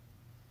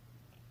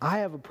I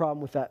have a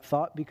problem with that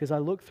thought because I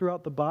look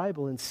throughout the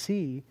Bible and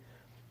see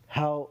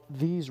how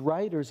these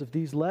writers of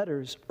these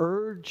letters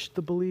urge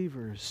the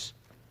believers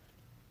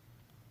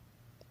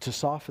to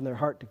soften their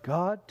heart to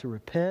God, to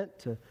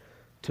repent,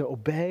 to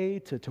obey,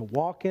 to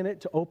walk in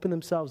it, to open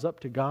themselves up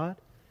to God.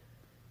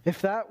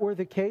 If that were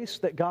the case,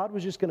 that God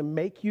was just going to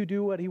make you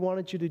do what He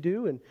wanted you to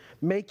do and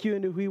make you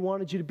into who He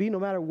wanted you to be, no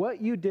matter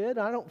what you did,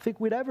 I don't think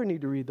we'd ever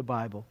need to read the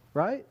Bible,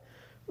 right?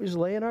 We just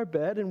lay in our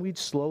bed and we'd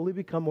slowly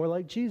become more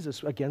like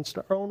Jesus against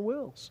our own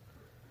wills,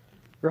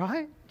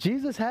 right?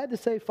 Jesus had to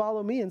say,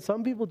 follow me, and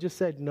some people just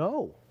said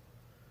no.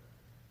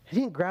 He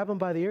didn't grab them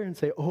by the ear and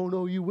say, oh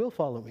no, you will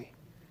follow me.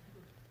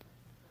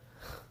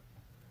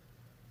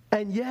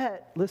 And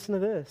yet, listen to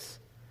this,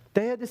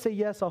 they had to say,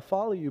 yes, I'll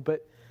follow you,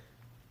 but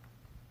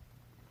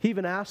He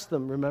even asked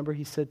them, remember,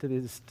 He said to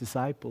His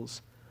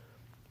disciples,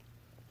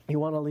 you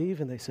want to leave?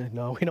 And they said,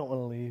 no, we don't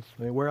want to leave.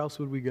 I mean, where else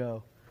would we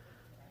go?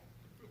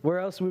 Where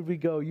else would we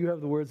go? You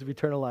have the words of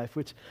eternal life,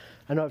 which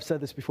I know I've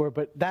said this before,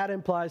 but that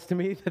implies to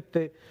me that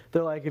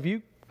they're like,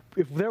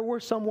 if there were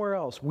somewhere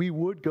else, we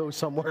would go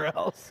somewhere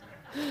else.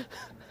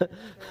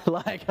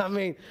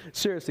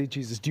 Seriously,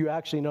 Jesus, do you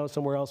actually know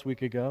somewhere else we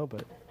could go?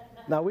 But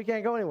no, we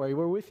can't go anywhere.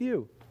 We're with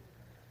you.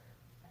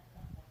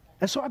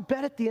 And so I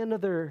bet at the end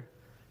of their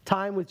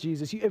time with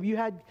Jesus, have you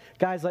had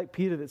guys like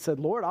Peter that said,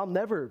 Lord, I'll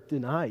never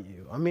deny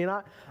you. I mean,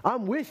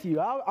 I'm with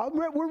you.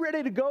 We're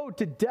ready to go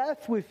to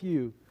death with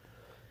you.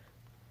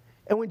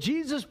 And when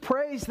Jesus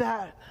prays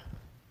that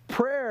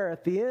prayer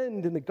at the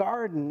end in the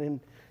garden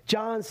in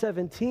John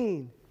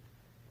 17,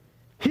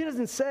 he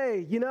doesn't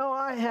say,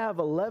 I have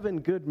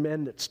 11 good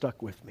men that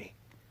stuck with me.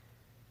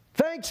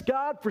 Thanks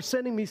God for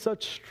sending me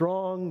such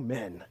strong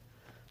men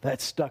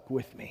that stuck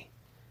with me.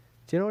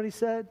 Do you know what he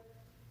said?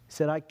 He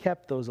said, I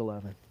kept those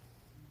 11.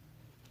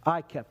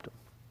 I kept them.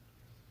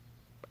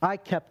 I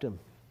kept them.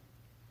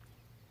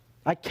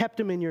 I kept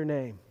them in your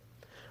name.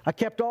 I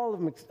kept all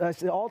of them,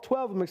 all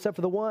 12 of them except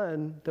for the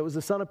one that was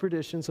the son of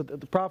perdition, so that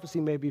the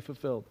prophecy may be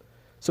fulfilled.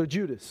 So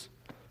Judas.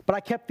 But I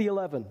kept the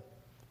 11.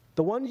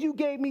 The ones you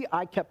gave me,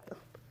 I kept them.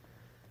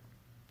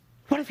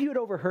 What if you had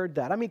overheard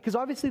that? I mean, because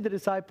obviously the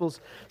disciples,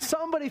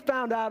 somebody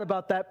found out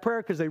about that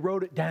prayer because they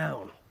wrote it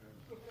down.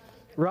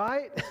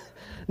 Right?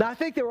 Now, I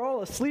think they were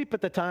all asleep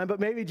at the time, but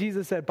maybe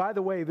Jesus said, by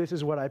the way, this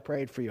is what I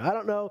prayed for you. I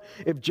don't know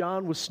if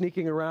John was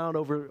sneaking around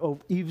over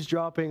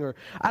eavesdropping, or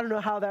I don't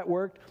know how that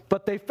worked,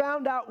 but they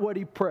found out what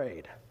he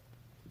prayed.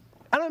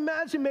 And I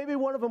imagine maybe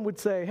one of them would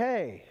say,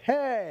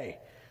 hey,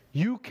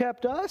 you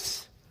kept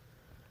us?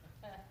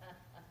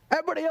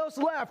 Everybody else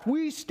left.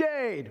 We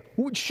stayed.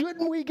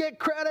 Shouldn't we get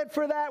credit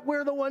for that?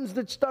 We're the ones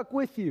that stuck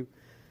with you.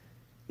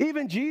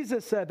 Even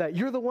Jesus said that.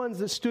 You're the ones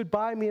that stood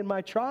by me in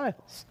my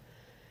trials.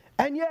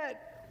 And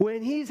yet,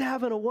 when he's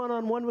having a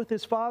one-on-one with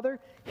his Father,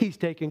 he's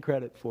taking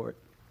credit for it.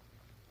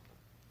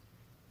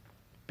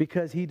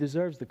 Because he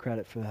deserves the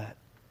credit for that.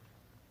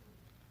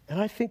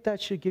 And I think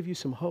that should give you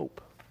some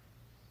hope.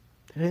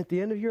 And at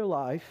the end of your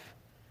life,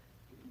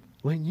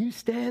 when you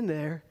stand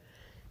there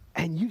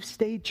and you've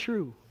stayed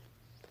true,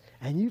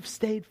 and you've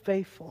stayed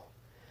faithful,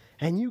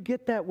 and you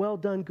get that well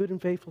done, good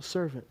and faithful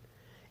servant,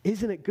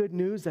 isn't it good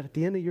news that at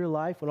the end of your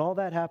life, when all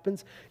that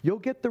happens, you'll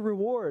get the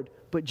reward,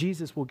 but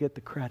Jesus will get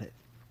the credit?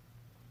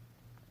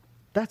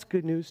 That's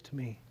good news to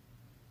me.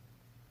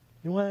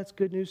 You know why that's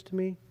good news to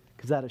me?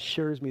 Because that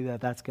assures me that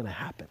that's going to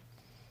happen.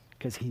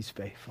 Because he's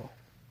faithful.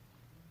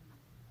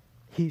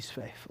 He's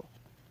faithful.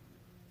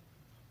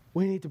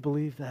 We need to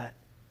believe that.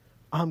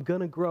 I'm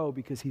going to grow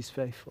because he's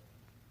faithful.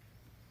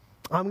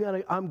 I'm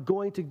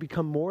going to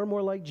become more and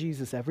more like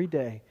Jesus every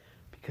day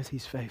because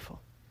he's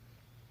faithful.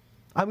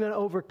 I'm going to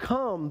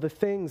overcome the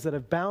things that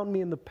have bound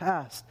me in the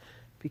past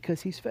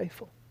because he's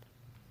faithful.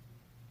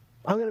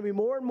 I'm going to be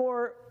more and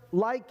more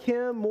like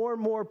him, more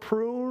and more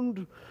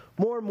pruned,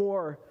 more and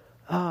more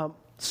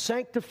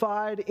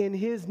sanctified in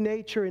his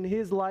nature, in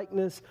his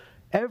likeness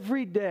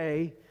every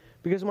day,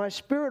 because my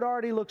spirit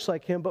already looks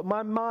like him, but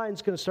my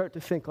mind's going to start to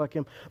think like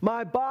him.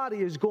 My body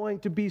is going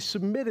to be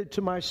submitted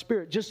to my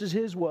spirit, just as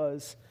his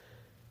was,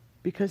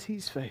 because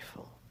he's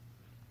faithful.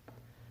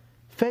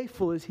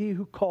 Faithful is he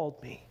who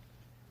called me,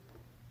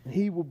 and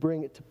he will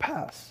bring it to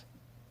pass.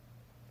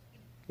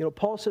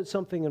 Paul said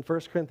something in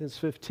 1 Corinthians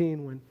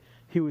 15 when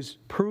he was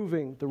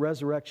proving the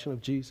resurrection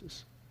of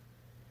Jesus.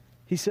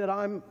 He said,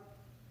 I'm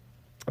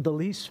the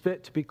least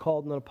fit to be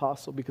called an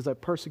apostle because I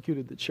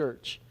persecuted the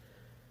church.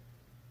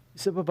 He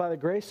said, but by the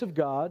grace of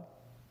God,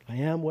 I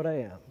am what I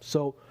am.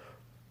 So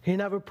he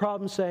didn't have a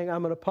problem saying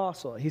I'm an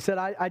apostle. He said,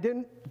 I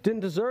didn't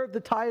deserve the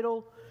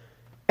title,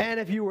 and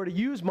if you were to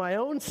use my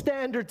own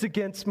standards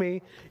against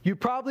me, you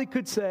probably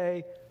could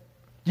say,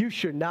 you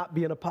should not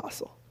be an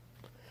apostle.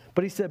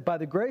 But he said, by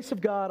the grace of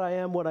God, I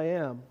am what I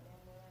am.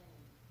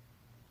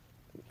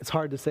 It's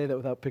hard to say that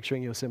without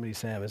picturing Yosemite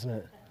Sam, isn't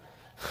it?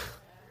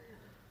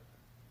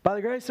 By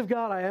the grace of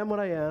God, I am what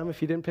I am.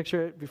 If you didn't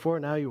picture it before,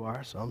 now you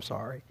are, so I'm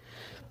sorry.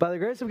 By the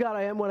grace of God,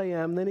 I am what I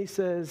am. Then he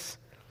says,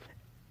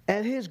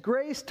 and his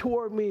grace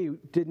toward me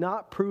did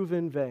not prove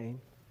in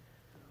vain,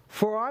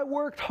 for I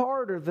worked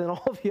harder than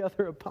all the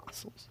other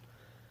apostles.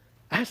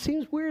 That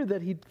seems weird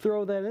that he'd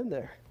throw that in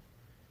there.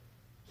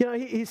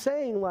 He's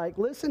saying,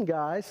 listen,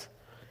 guys,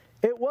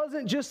 it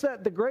wasn't just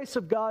that the grace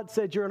of God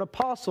said you're an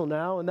apostle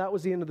now, and that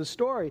was the end of the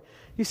story.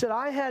 He said,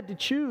 I had to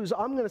choose.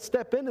 I'm going to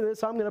step into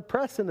this. I'm going to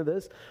press into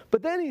this.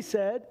 But then he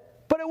said,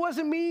 but it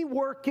wasn't me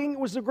working. It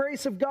was the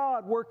grace of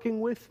God working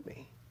with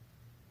me.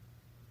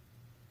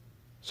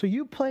 So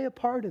you play a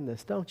part in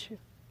this, don't you?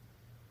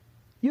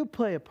 You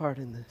play a part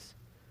in this.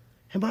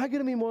 Am I going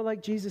to be more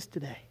like Jesus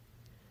today?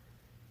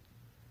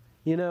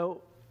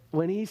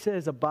 When he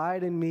says,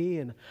 abide in me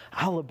and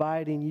I'll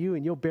abide in you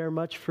and you'll bear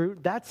much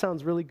fruit, that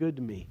sounds really good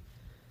to me.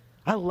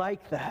 I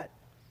like that.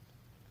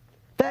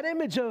 That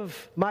image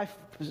of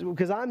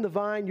because I'm the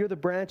vine, you're the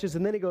branches,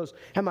 and then he goes,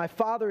 and my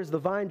Father is the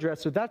vine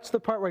dresser. That's the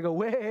part where I go,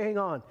 wait, hang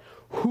on.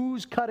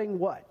 Who's cutting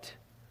what?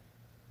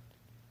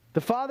 The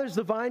Father's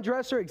the vine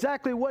dresser.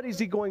 Exactly what is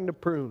he going to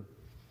prune?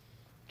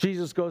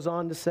 Jesus goes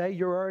on to say,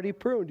 you're already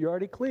pruned, you're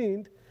already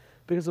cleaned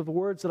because of the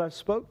words that I've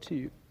spoke to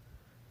you.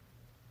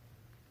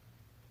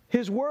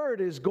 His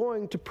word is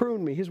going to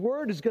prune me. His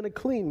word is going to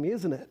clean me,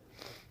 isn't it?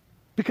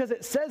 Because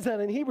it says that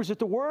in Hebrews that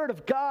the word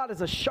of God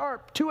is a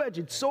sharp,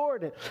 two-edged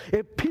sword. And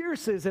it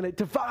pierces and it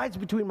divides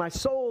between my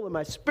soul and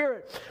my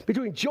spirit,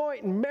 between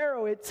joint and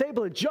marrow. It's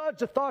able to judge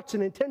the thoughts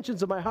and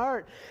intentions of my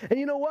heart. And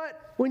you know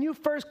what? When you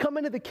first come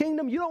into the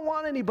kingdom, you don't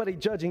want anybody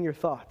judging your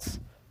thoughts.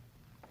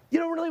 You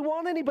don't really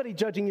want anybody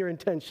judging your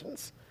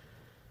intentions.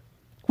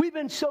 We've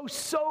been so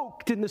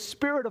soaked in the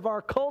spirit of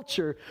our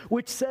culture,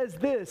 which says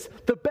this: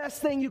 the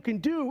best thing you can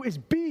do is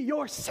be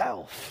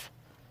yourself,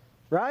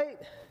 right?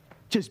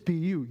 Just be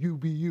you, you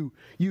be you,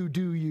 you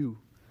do you.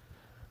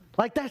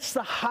 Like that's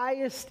the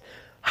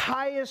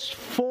highest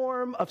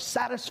form of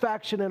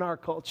satisfaction in our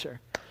culture.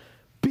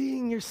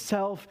 Being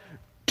yourself,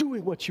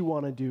 doing what you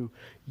want to do,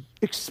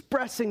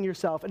 expressing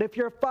yourself. And if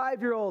you're a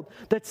 5-year-old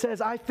that says,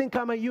 I think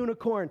I'm a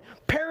unicorn,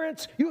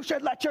 parents, you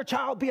should let your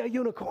child be a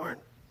unicorn.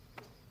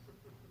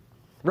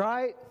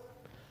 Right?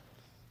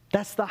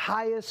 That's the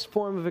highest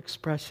form of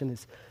expression,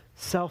 is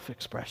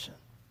self-expression.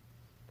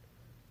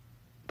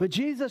 But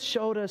Jesus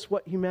showed us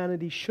what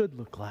humanity should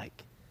look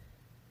like.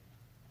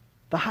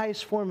 The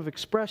highest form of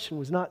expression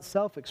was not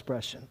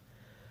self-expression,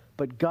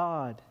 but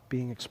God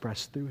being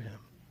expressed through him.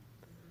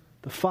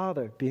 The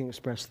Father being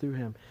expressed through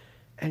him.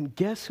 And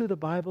guess who the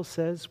Bible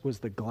says was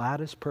the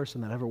gladdest person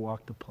that ever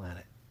walked the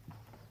planet?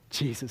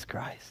 Jesus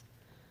Christ.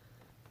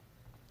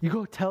 You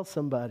go tell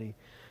somebody,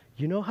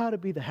 you know how to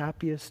be the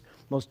happiest,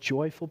 most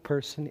joyful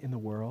person in the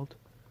world?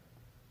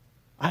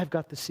 I've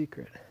got the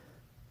secret.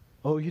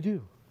 Oh, you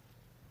do?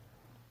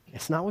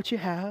 It's not what you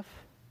have.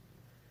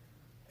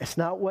 It's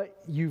not what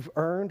you've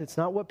earned. It's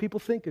not what people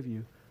think of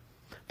you.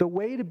 The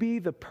way to be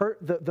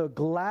the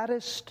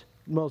gladdest,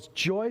 most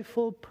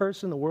joyful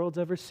person the world's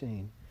ever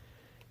seen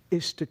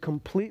is to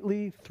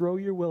completely throw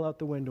your will out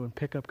the window and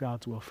pick up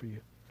God's will for you.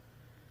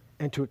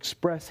 And to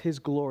express his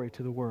glory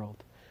to the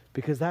world.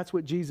 Because that's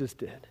what Jesus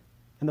did.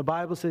 And the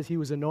Bible says he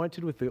was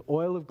anointed with the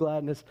oil of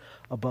gladness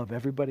above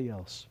everybody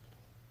else.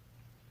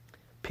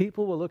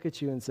 People will look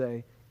at you and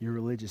say, you're a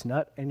religious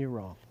nut and you're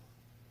wrong.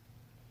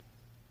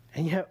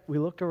 And yet we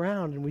look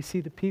around and we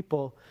see the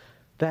people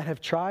that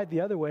have tried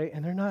the other way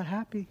and they're not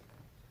happy.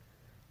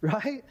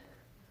 Right?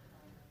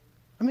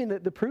 I mean,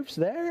 the proof's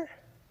there.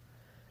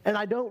 And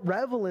I don't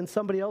revel in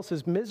somebody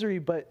else's misery,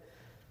 but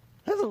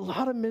there's a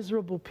lot of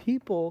miserable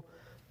people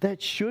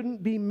that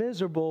shouldn't be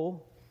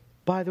miserable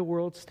by the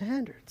world's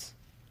standards.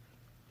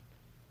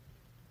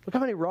 Look how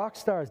many rock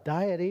stars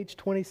die at age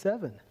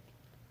 27.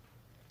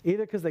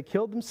 Either because they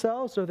killed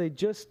themselves or they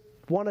just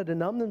wanted to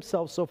numb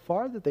themselves so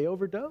far that they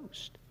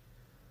overdosed.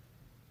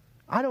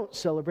 I don't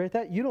celebrate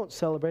that. You don't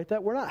celebrate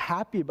that. We're not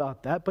happy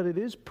about that, but it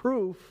is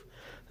proof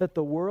that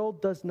the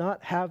world does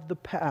not have the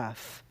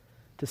path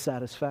to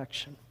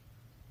satisfaction.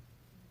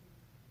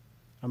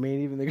 I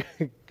mean, even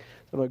some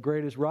of the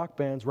greatest rock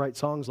bands write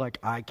songs like,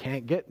 I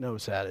can't get no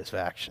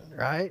satisfaction,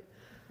 right?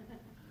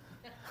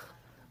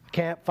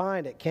 Can't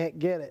find it, can't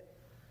get it.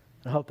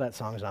 I hope that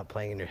song's not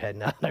playing in your head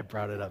now that I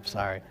brought it up,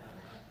 sorry.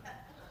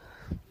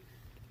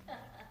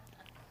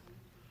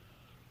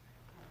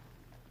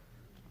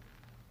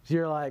 So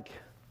you're like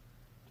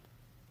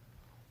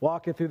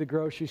walking through the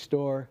grocery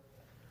store.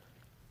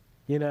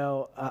 You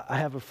know, I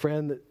have a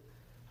friend that,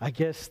 I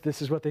guess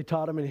this is what they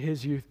taught him in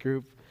his youth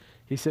group.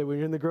 He said, when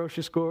you're in the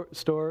grocery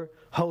store,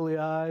 holy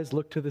eyes,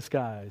 look to the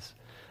skies.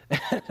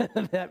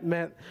 That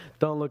meant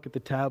don't look at the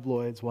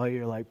tabloids while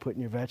you're like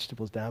putting your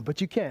vegetables down. But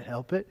you can't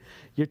help it.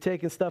 You're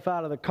taking stuff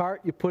out of the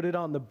cart. You put it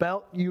on the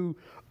belt. You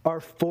are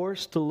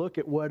forced to look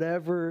at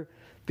whatever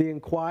the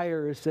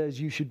Inquirer says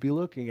you should be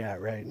looking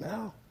at right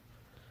now.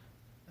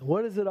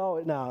 What is it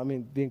all? Now, I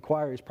mean, the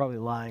Inquirer is probably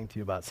lying to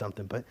you about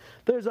something. But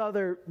there's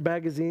other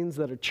magazines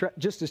that are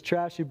just as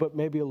trashy but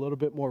maybe a little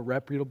bit more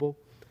reputable.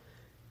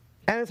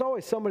 And it's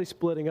always somebody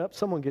splitting up,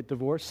 someone get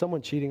divorced,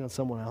 someone cheating on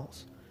someone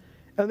else.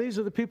 And these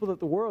are the people that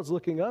the world's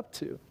looking up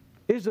to.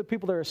 These are the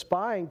people they're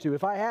aspiring to.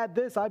 If I had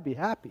this, I'd be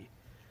happy.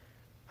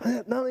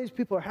 None of these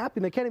people are happy.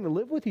 And they can't even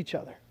live with each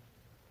other.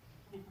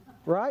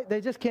 Right? They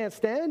just can't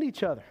stand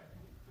each other.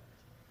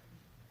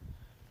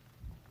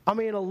 I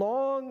mean, a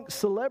long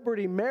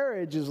celebrity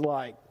marriage is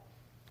like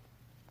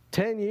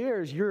 10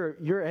 years.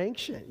 You're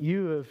ancient.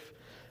 You have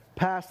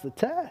passed the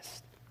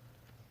test.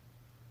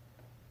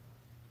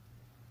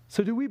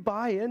 So do we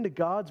buy into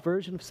God's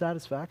version of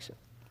satisfaction?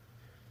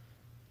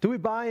 Do we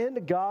buy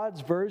into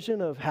God's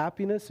version of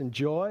happiness and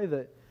joy,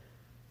 that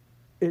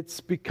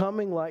it's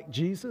becoming like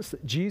Jesus,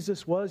 that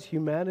Jesus was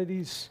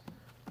humanity's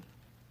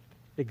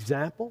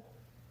example?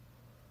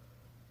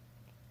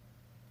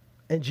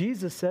 And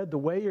Jesus said the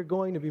way you're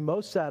going to be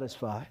most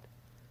satisfied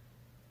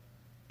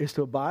is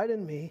to abide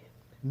in me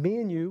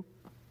and you,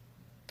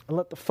 and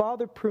let the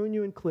Father prune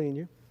you and clean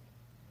you.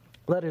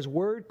 Let his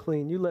word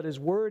clean you. Let his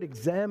word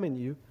examine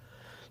you.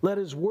 Let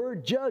his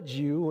word judge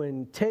you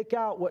and take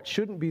out what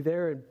shouldn't be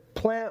there and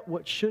plant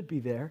what should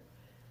be there.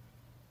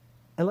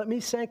 And let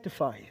me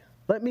sanctify you.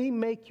 Let me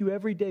make you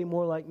every day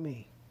more like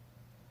me.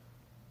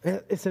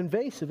 And it's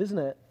invasive, isn't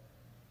it?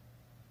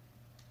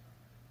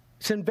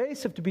 It's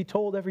invasive to be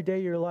told every day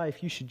of your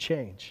life you should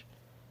change.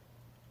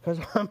 Because,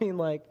 I mean,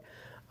 like,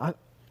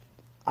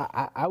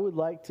 I would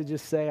like to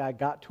just say I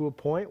got to a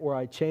point where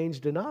I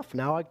changed enough.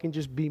 Now I can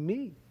just be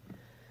me.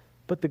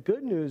 But the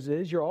good news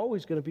is you're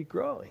always going to be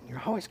growing.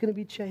 You're always going to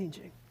be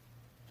changing.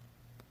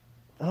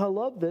 And I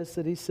love this,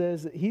 that he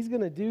says that he's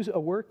going to do a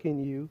work in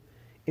you,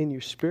 in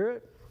your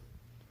spirit,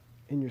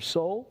 in your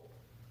soul,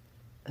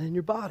 and in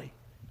your body.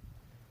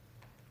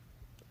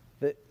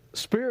 The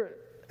spirit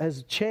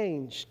has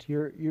changed.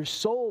 Your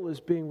soul is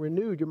being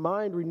renewed. Your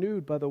mind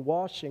renewed by the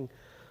washing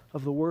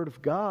of the Word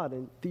of God.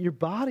 And your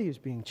body is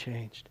being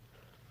changed.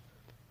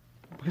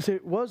 Because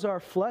it was our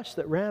flesh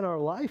that ran our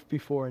life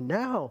before. And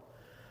now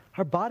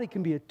our body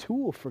can be a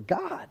tool for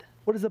God.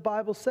 What does the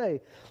Bible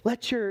say?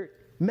 Let your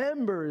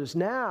members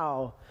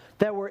now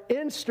that were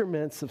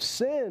instruments of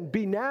sin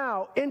be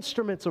now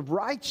instruments of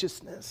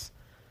righteousness.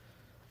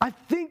 I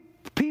think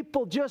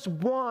people just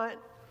want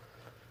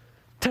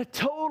to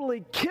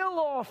totally kill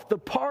off the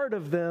part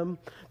of them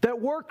that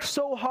works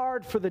so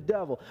hard for the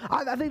devil.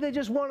 I think they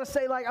just want to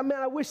say, like, man,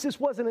 I wish this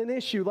wasn't an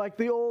issue,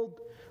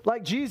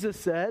 like Jesus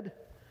said.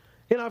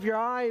 You know, if your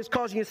eye is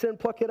causing you sin,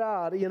 pluck it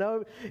out. You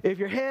know, if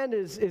your hand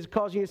is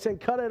causing you sin,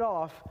 cut it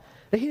off.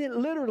 And he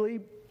didn't literally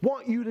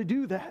want you to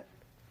do that.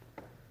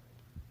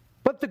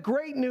 But the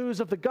great news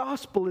of the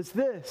gospel is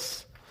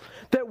this,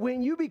 that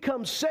when you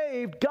become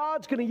saved,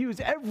 God's going to use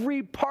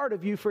every part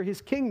of you for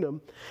His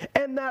kingdom.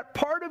 And that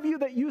part of you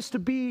that used to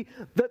be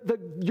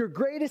your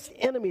greatest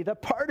enemy, the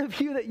part of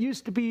you that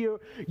used to be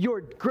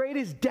your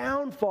greatest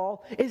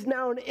downfall, is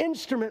now an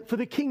instrument for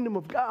the kingdom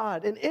of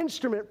God, an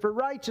instrument for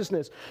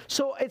righteousness.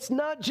 So it's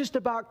not just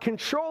about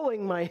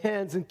controlling my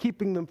hands and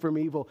keeping them from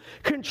evil,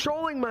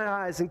 controlling my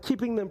eyes and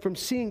keeping them from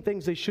seeing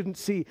things they shouldn't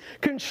see,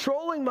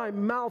 controlling my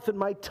mouth and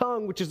my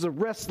tongue, which is a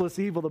restless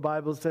evil, the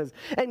Bible says,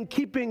 and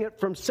keeping it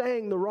from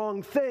saying the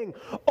wrong thing.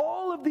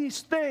 All of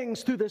these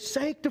things, through the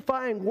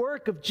sanctifying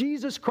work of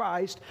Jesus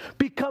Christ,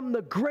 become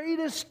the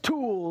greatest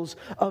tools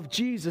of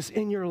Jesus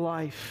in your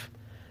life.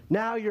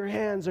 Now your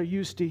hands are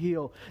used to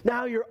heal.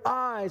 Now your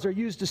eyes are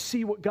used to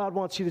see what God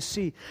wants you to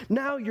see.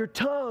 Now your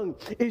tongue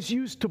is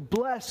used to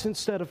bless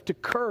instead of to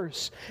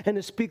curse, and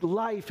to speak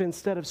life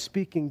instead of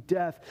speaking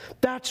death.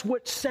 That's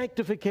what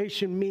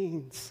sanctification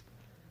means.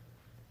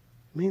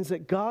 It means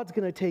that God's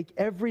going to take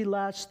every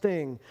last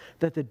thing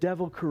that the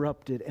devil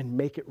corrupted and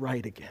make it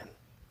right again.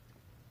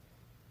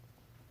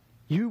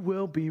 You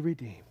will be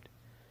redeemed.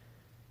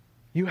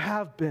 You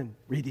have been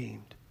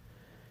redeemed.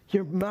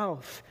 Your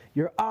mouth,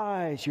 your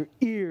eyes, your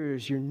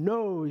ears, your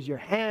nose, your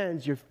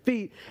hands, your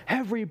feet,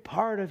 every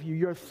part of you,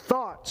 your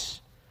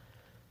thoughts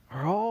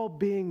are all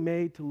being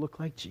made to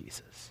look like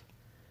Jesus.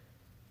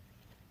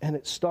 And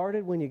it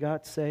started when you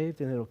got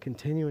saved, and it'll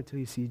continue until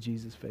you see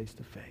Jesus face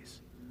to face.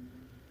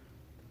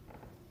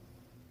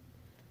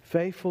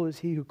 Faithful is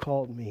He who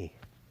called me,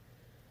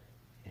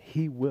 and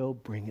He will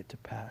bring it to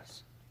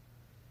pass.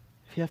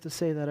 If you have to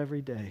say that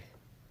every day,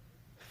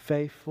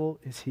 faithful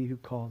is He who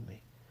called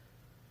me.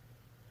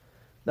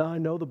 Now, I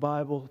know the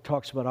Bible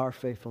talks about our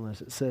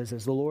faithfulness. It says,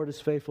 as the Lord is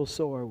faithful,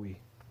 so are we.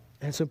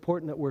 And it's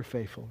important that we're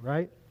faithful,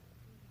 right?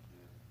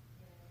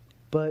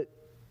 But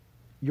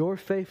your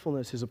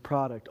faithfulness is a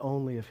product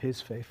only of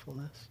His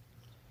faithfulness.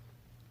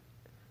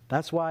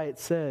 That's why it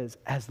says,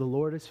 as the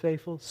Lord is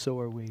faithful, so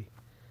are we.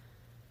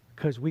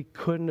 Because we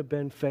couldn't have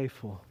been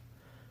faithful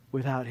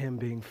without Him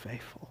being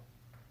faithful.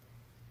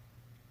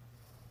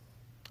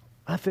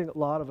 I think a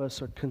lot of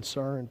us are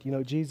concerned. You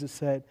know, Jesus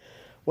said,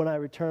 when I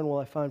return, will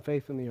I find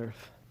faith in the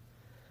earth?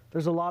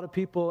 There's a lot of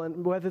people,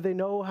 and whether they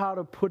know how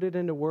to put it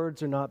into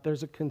words or not,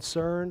 there's a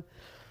concern.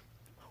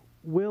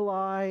 Will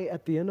I,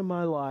 at the end of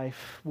my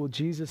life, will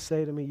Jesus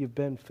say to me, you've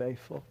been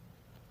faithful?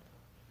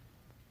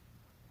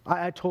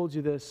 I told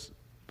you this,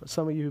 but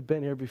some of you have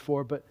been here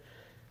before, but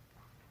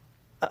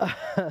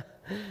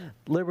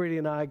Liberty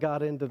and I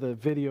got into the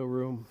video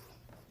room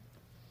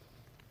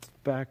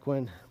back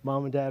when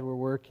Mom and Dad were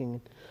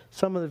working.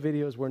 Some of the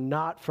videos were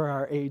not for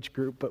our age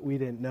group, but we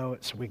didn't know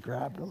it, so we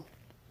grabbed them.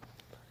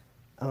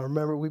 I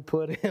remember we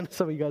put in,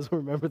 some of you guys will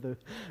remember the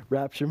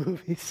Rapture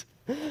movies.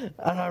 And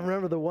I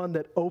remember the one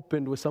that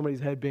opened with somebody's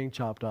head being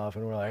chopped off,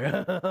 and we're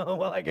like, well,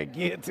 like a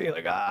guillotine,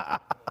 like,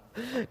 ah.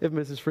 If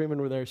Mrs. Freeman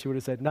were there, she would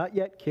have said, not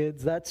yet,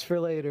 kids, that's for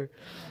later.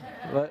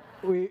 But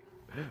we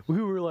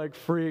were like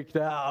freaked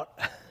out.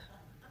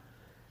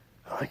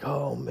 Like,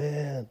 oh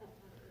man.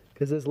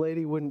 Because this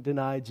lady wouldn't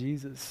deny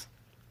Jesus.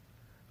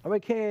 I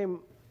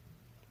became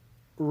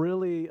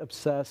really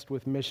obsessed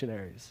with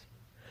missionaries.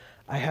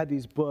 I had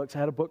these books. I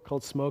had a book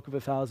called Smoke of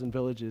 1,000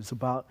 Villages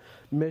about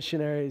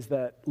missionaries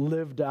that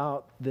lived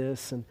out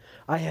this. And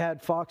I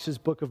had Fox's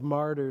Book of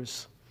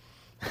Martyrs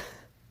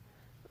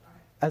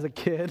as a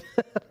kid.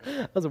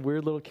 I was a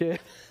weird little kid.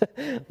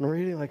 I'm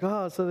reading like,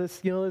 oh, so this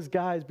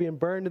guy is being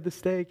burned at the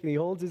stake, and he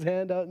holds his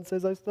hand out and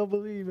says, I still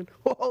believe. And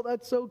oh,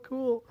 that's so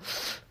cool.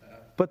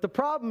 But the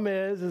problem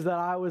is that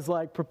I was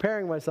like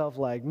preparing myself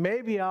like,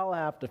 maybe I'll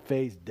have to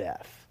face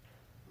death.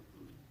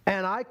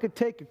 And I could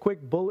take a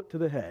quick bullet to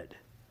the head.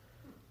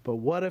 But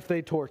what if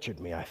they tortured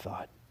me, I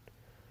thought.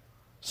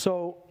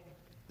 So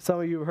some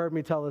of you have heard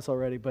me tell this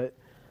already, but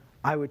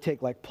I would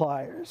take like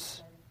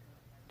pliers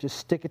just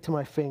stick it to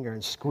my finger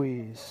and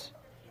squeeze.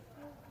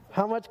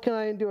 How much can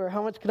I endure?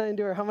 How much can I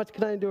endure? How much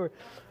can I endure?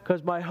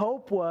 Because my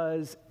hope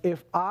was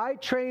if I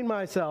train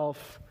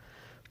myself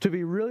to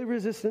be really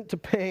resistant to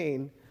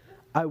pain,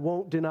 I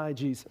won't deny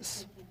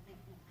Jesus.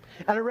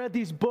 And I read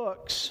these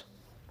books.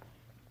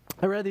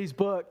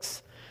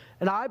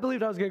 And I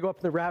believed I was going to go up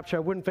in the rapture.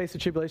 I wouldn't face the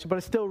tribulation, but I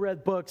still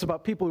read books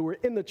about people who were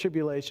in the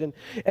tribulation,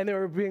 and they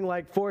were being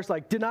forced,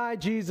 deny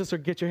Jesus or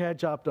get your head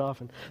chopped off.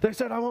 And they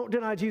said, I won't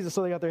deny Jesus,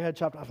 so they got their head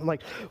chopped off. I'm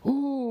like,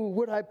 ooh,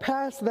 would I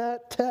pass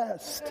that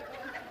test?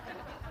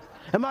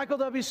 And Michael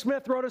W.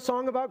 Smith wrote a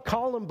song about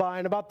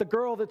Columbine, about the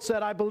girl that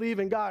said, I believe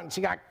in God, and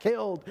she got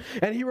killed.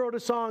 And he wrote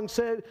a song,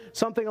 said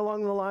something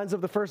along the lines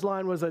of, the first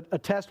line was a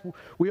test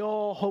we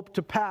all hope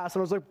to pass. And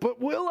I was like, but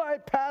will I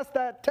pass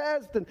that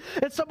test? And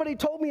somebody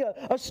told me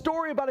a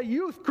story about a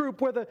youth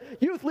group where the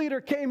youth leader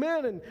came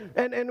in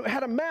and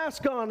had a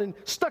mask on and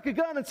stuck a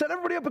gun and said,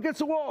 everybody up against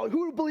the wall.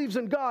 Who believes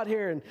in God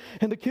here?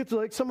 And the kids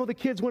were like, some of the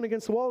kids went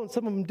against the wall and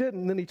some of them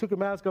didn't. And then he took a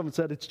mask off and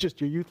said, it's just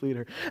your youth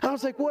leader. And I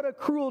was like, what a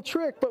cruel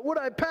trick, but would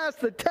I pass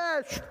the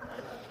test?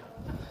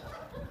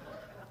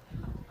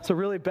 It's a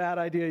really bad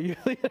idea, you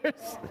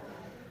leaders.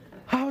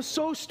 I was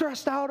so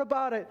stressed out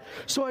about it.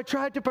 So I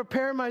tried to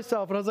prepare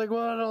myself. And I was like,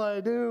 what do I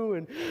do?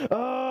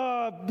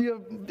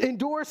 And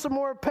endure some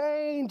more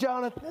pain,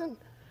 Jonathan.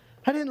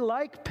 I didn't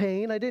like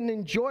pain. I didn't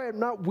enjoy it. I'm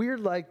not weird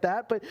like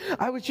that. But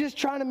I was just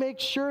trying to make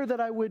sure that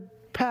I would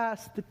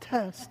pass the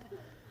test.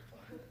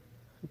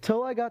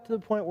 Until I got to the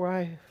point where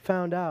I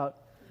found out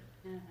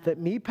that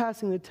me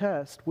passing the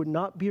test would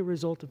not be a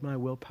result of my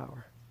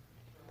willpower.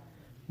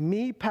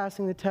 Me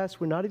passing the test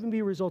would not even be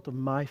a result of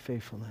my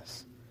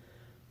faithfulness,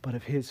 but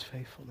of His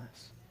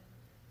faithfulness.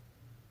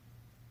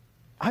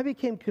 I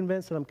became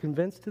convinced, and I'm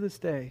convinced to this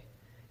day,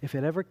 if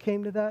it ever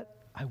came to that,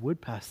 I would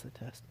pass the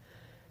test.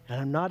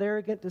 And I'm not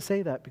arrogant to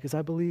say that because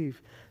I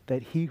believe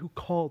that He who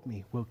called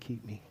me will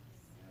keep me.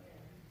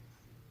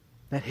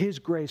 That His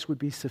grace would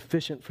be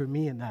sufficient for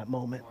me in that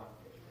moment.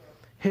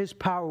 His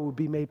power would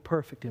be made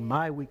perfect in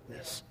my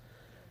weakness.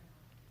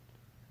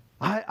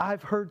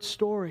 I've heard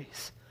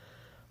stories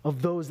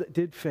of those that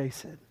did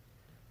face it,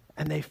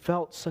 and they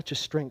felt such a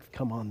strength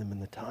come on them in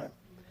the time.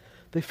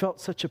 They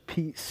felt such a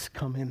peace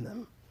come in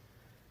them.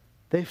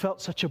 They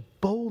felt such a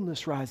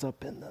boldness rise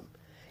up in them.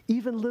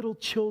 Even little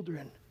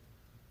children.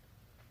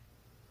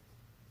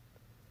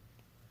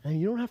 And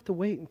you don't have to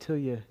wait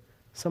until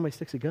somebody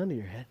sticks a gun to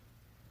your head.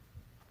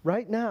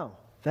 Right now,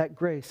 that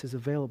grace is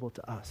available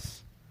to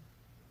us.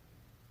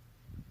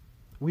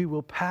 We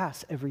will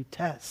pass every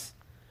test.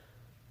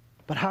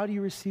 But how do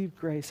you receive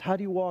grace? How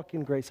do you walk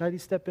in grace? How do you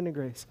step into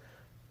grace?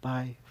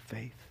 By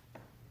faith.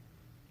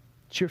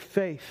 It's your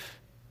faith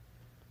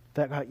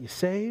that got you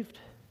saved,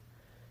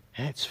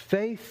 and it's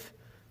faith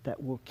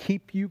that will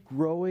keep you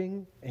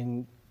growing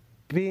and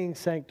being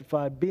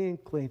sanctified, being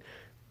clean,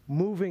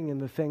 moving in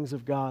the things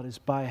of God is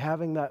by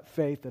having that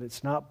faith that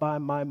it's not by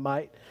my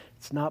might,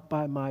 it's not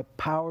by my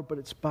power, but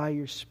it's by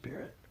your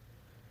Spirit.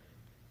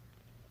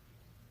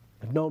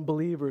 I've known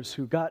believers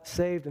who got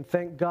saved, and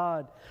thank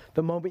God,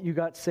 the moment you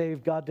got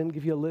saved, God didn't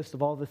give you a list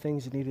of all the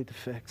things you needed to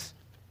fix.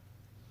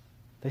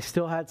 They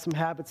still had some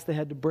habits they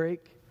had to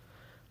break.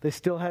 They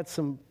still had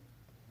some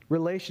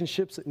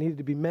relationships that needed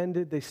to be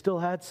mended. They still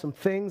had some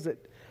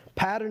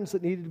patterns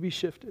that needed to be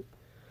shifted.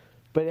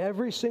 But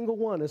every single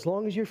one, as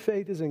long as your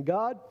faith is in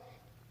God,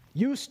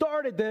 you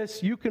started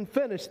this, you can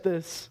finish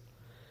this.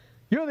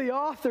 You're the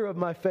author of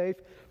my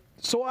faith,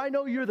 so I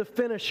know you're the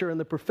finisher and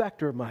the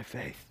perfecter of my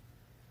faith.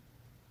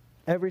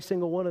 Every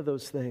single one of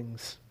those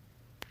things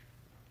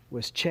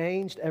was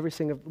changed. Every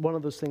single one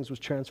of those things was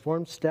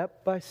transformed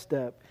step by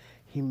step.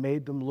 He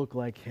made them look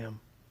like Him.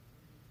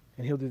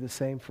 And He'll do the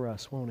same for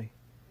us, won't He?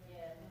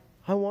 Yeah.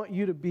 I want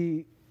you to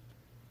be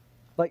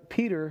like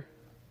Peter,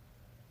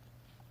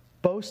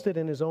 boasted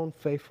in his own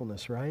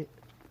faithfulness, right?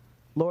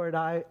 Lord,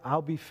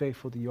 I'll be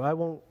faithful to you. I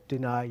won't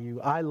deny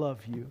you. I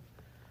love you.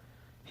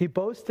 He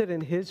boasted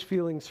in his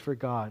feelings for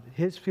God,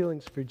 his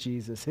feelings for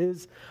Jesus,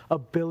 his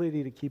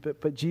ability to keep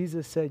it. But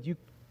Jesus said, you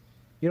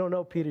don't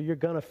know, Peter, you're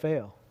going to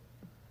fail.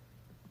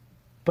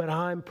 But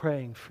I'm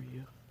praying for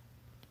you,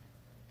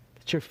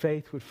 that your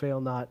faith would fail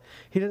not.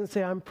 He doesn't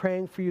say, I'm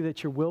praying for you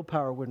that your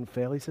willpower wouldn't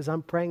fail. He says,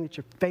 I'm praying that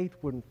your faith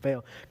wouldn't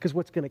fail. Because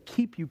what's going to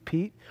keep you,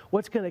 Pete,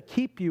 what's going to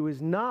keep you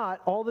is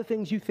not all the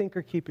things you think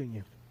are keeping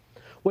you.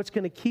 What's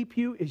going to keep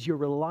you is your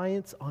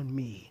reliance on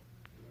me.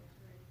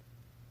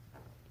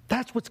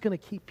 That's what's going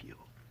to keep you.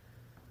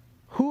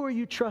 Who are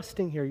you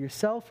trusting here,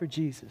 yourself or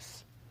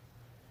Jesus?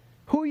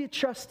 Who are you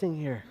trusting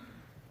here?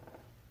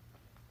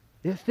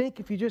 You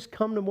think if you just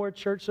come to more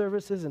church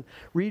services and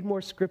read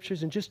more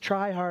scriptures and just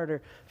try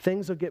harder,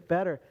 things will get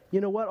better. You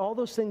know what? All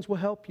those things will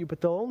help you, but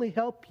they'll only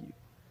help you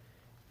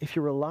if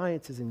your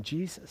reliance is in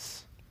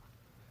Jesus.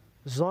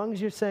 As long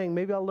as you're saying,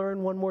 maybe I'll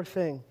learn one more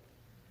thing.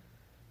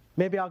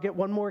 Maybe I'll get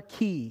one more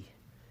key,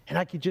 and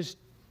I could just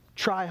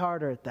try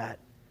harder at that.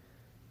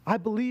 I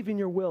believe in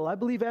your will. I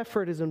believe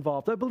effort is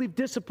involved. I believe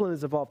discipline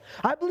is involved.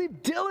 I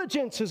believe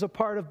diligence is a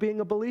part of being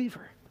a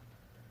believer.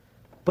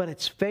 But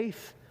it's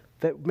faith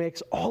that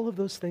makes all of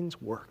those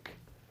things work.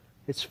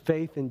 It's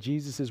faith in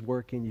Jesus'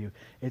 work in you.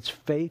 It's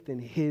faith in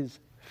His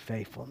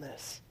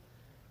faithfulness.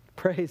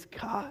 Praise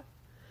God.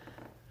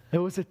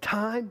 There was a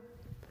time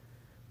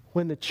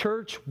when the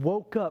church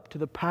woke up to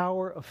the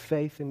power of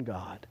faith in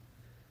God.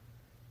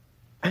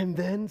 And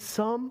then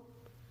some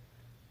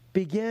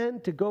began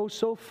to go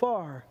so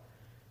far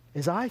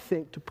as, I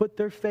think, to put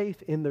their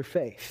faith in their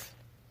faith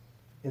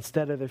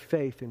instead of their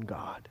faith in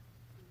God.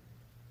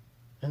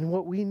 And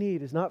what we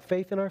need is not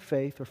faith in our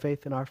faith or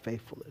faith in our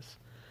faithfulness,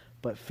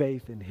 but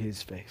faith in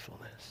His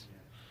faithfulness.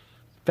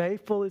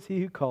 Faithful is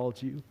He who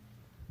called you.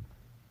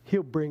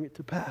 He'll bring it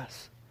to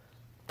pass.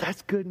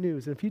 That's good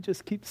news. And if you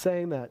just keep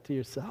saying that to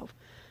yourself,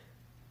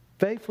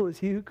 faithful is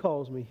He who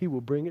calls me, He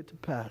will bring it to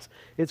pass.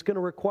 It's going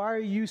to require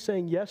you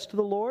saying yes to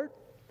the Lord.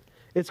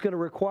 It's going to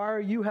require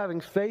you having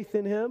faith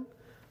in Him.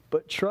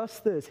 But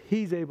trust this,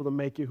 He's able to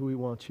make you who He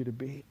wants you to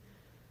be.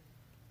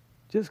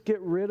 Just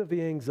get rid of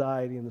the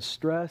anxiety and the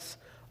stress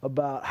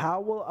about how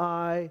will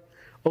I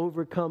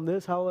overcome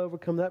this, how will I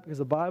overcome that, because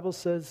the Bible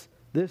says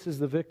this is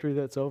the victory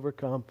that's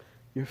overcome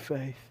your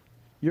faith.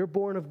 You're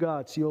born of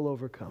God, so you'll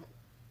overcome.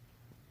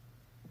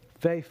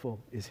 Faithful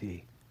is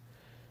He.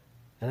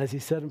 And as He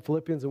said in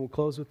Philippians, and we'll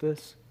close with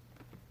this,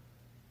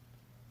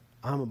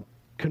 I'm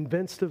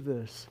convinced of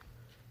this,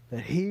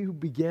 that He who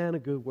began a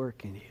good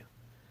work in you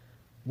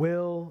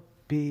will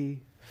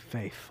be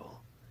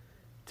faithful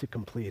to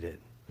complete it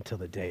until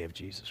the day of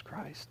Jesus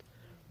Christ.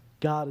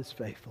 God is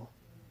faithful.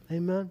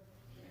 Amen.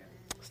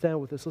 Stand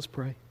with us. Let's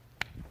pray.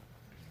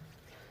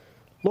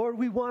 Lord,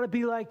 we want to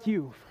be like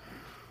You.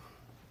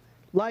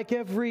 Like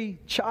every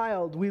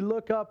child, we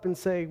look up and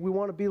say, we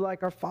want to be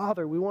like our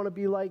Father. We want to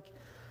be like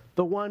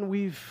the one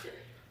we've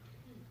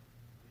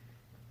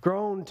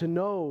grown to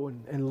know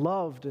and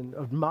loved and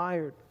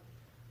admired.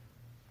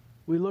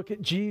 We look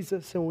at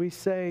Jesus and we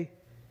say,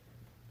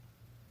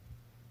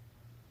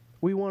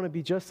 we want to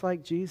be just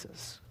like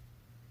Jesus.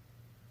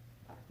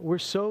 We're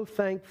so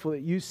thankful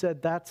that You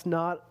said that's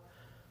not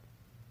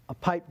a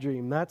pipe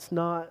dream. That's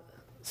not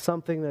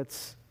something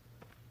that's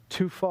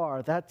too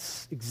far.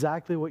 That's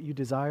exactly what You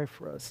desire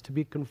for us, to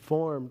be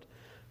conformed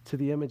to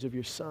the image of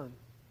Your Son.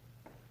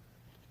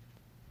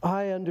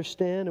 I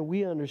understand and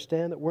we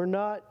understand that we're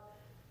not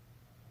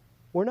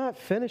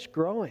finished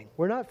growing.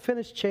 We're not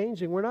finished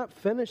changing. We're not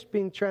finished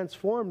being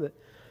transformed. That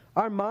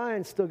our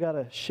minds still got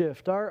to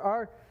shift.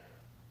 Our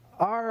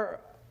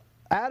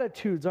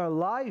attitudes, our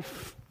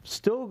life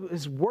still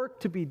is work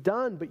to be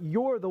done, but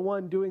You're the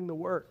one doing the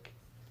work.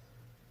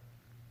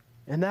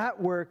 And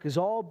that work is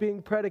all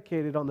being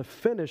predicated on the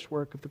finished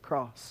work of the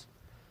cross.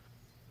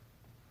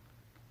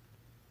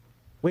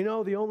 We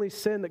know the only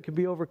sin that can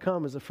be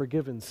overcome is a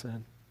forgiven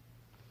sin.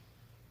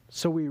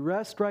 So we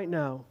rest right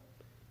now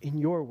in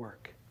Your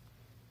work,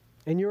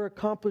 in Your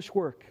accomplished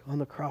work on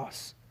the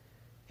cross,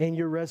 and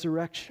Your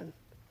resurrection.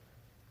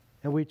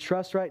 And we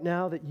trust right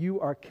now that You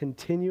are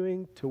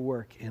continuing to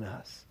work in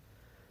us.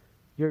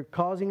 You're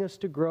causing us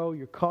to grow.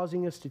 You're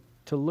causing us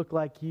to look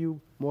like You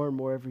more and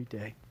more every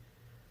day.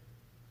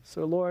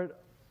 So, Lord,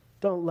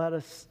 don't let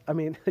us,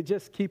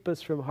 just keep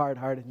us from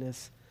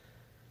hard-heartedness.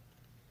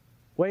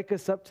 Wake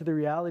us up to the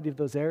reality of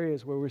those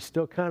areas where we're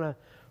still kind of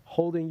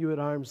holding You at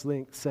arm's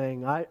length,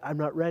 saying, I'm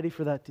not ready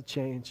for that to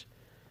change.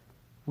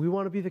 We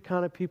want to be the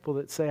kind of people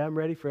that say, I'm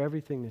ready for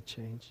everything to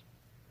change.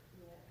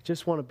 I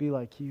just want to be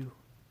like You.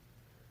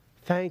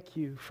 Thank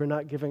You for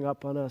not giving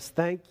up on us.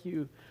 Thank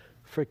You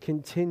for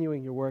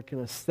continuing Your work in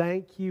us.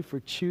 Thank You for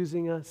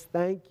choosing us.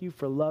 Thank You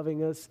for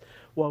loving us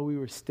while we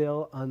were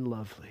still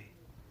unlovely.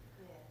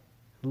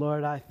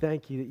 Lord, I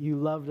thank You that You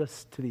loved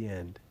us to the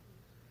end.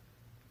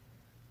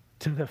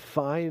 To the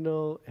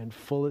final and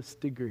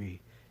fullest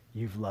degree,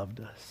 You've loved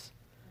us.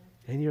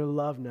 And Your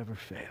love never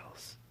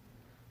fails.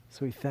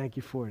 So we thank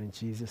You for it in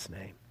Jesus' name.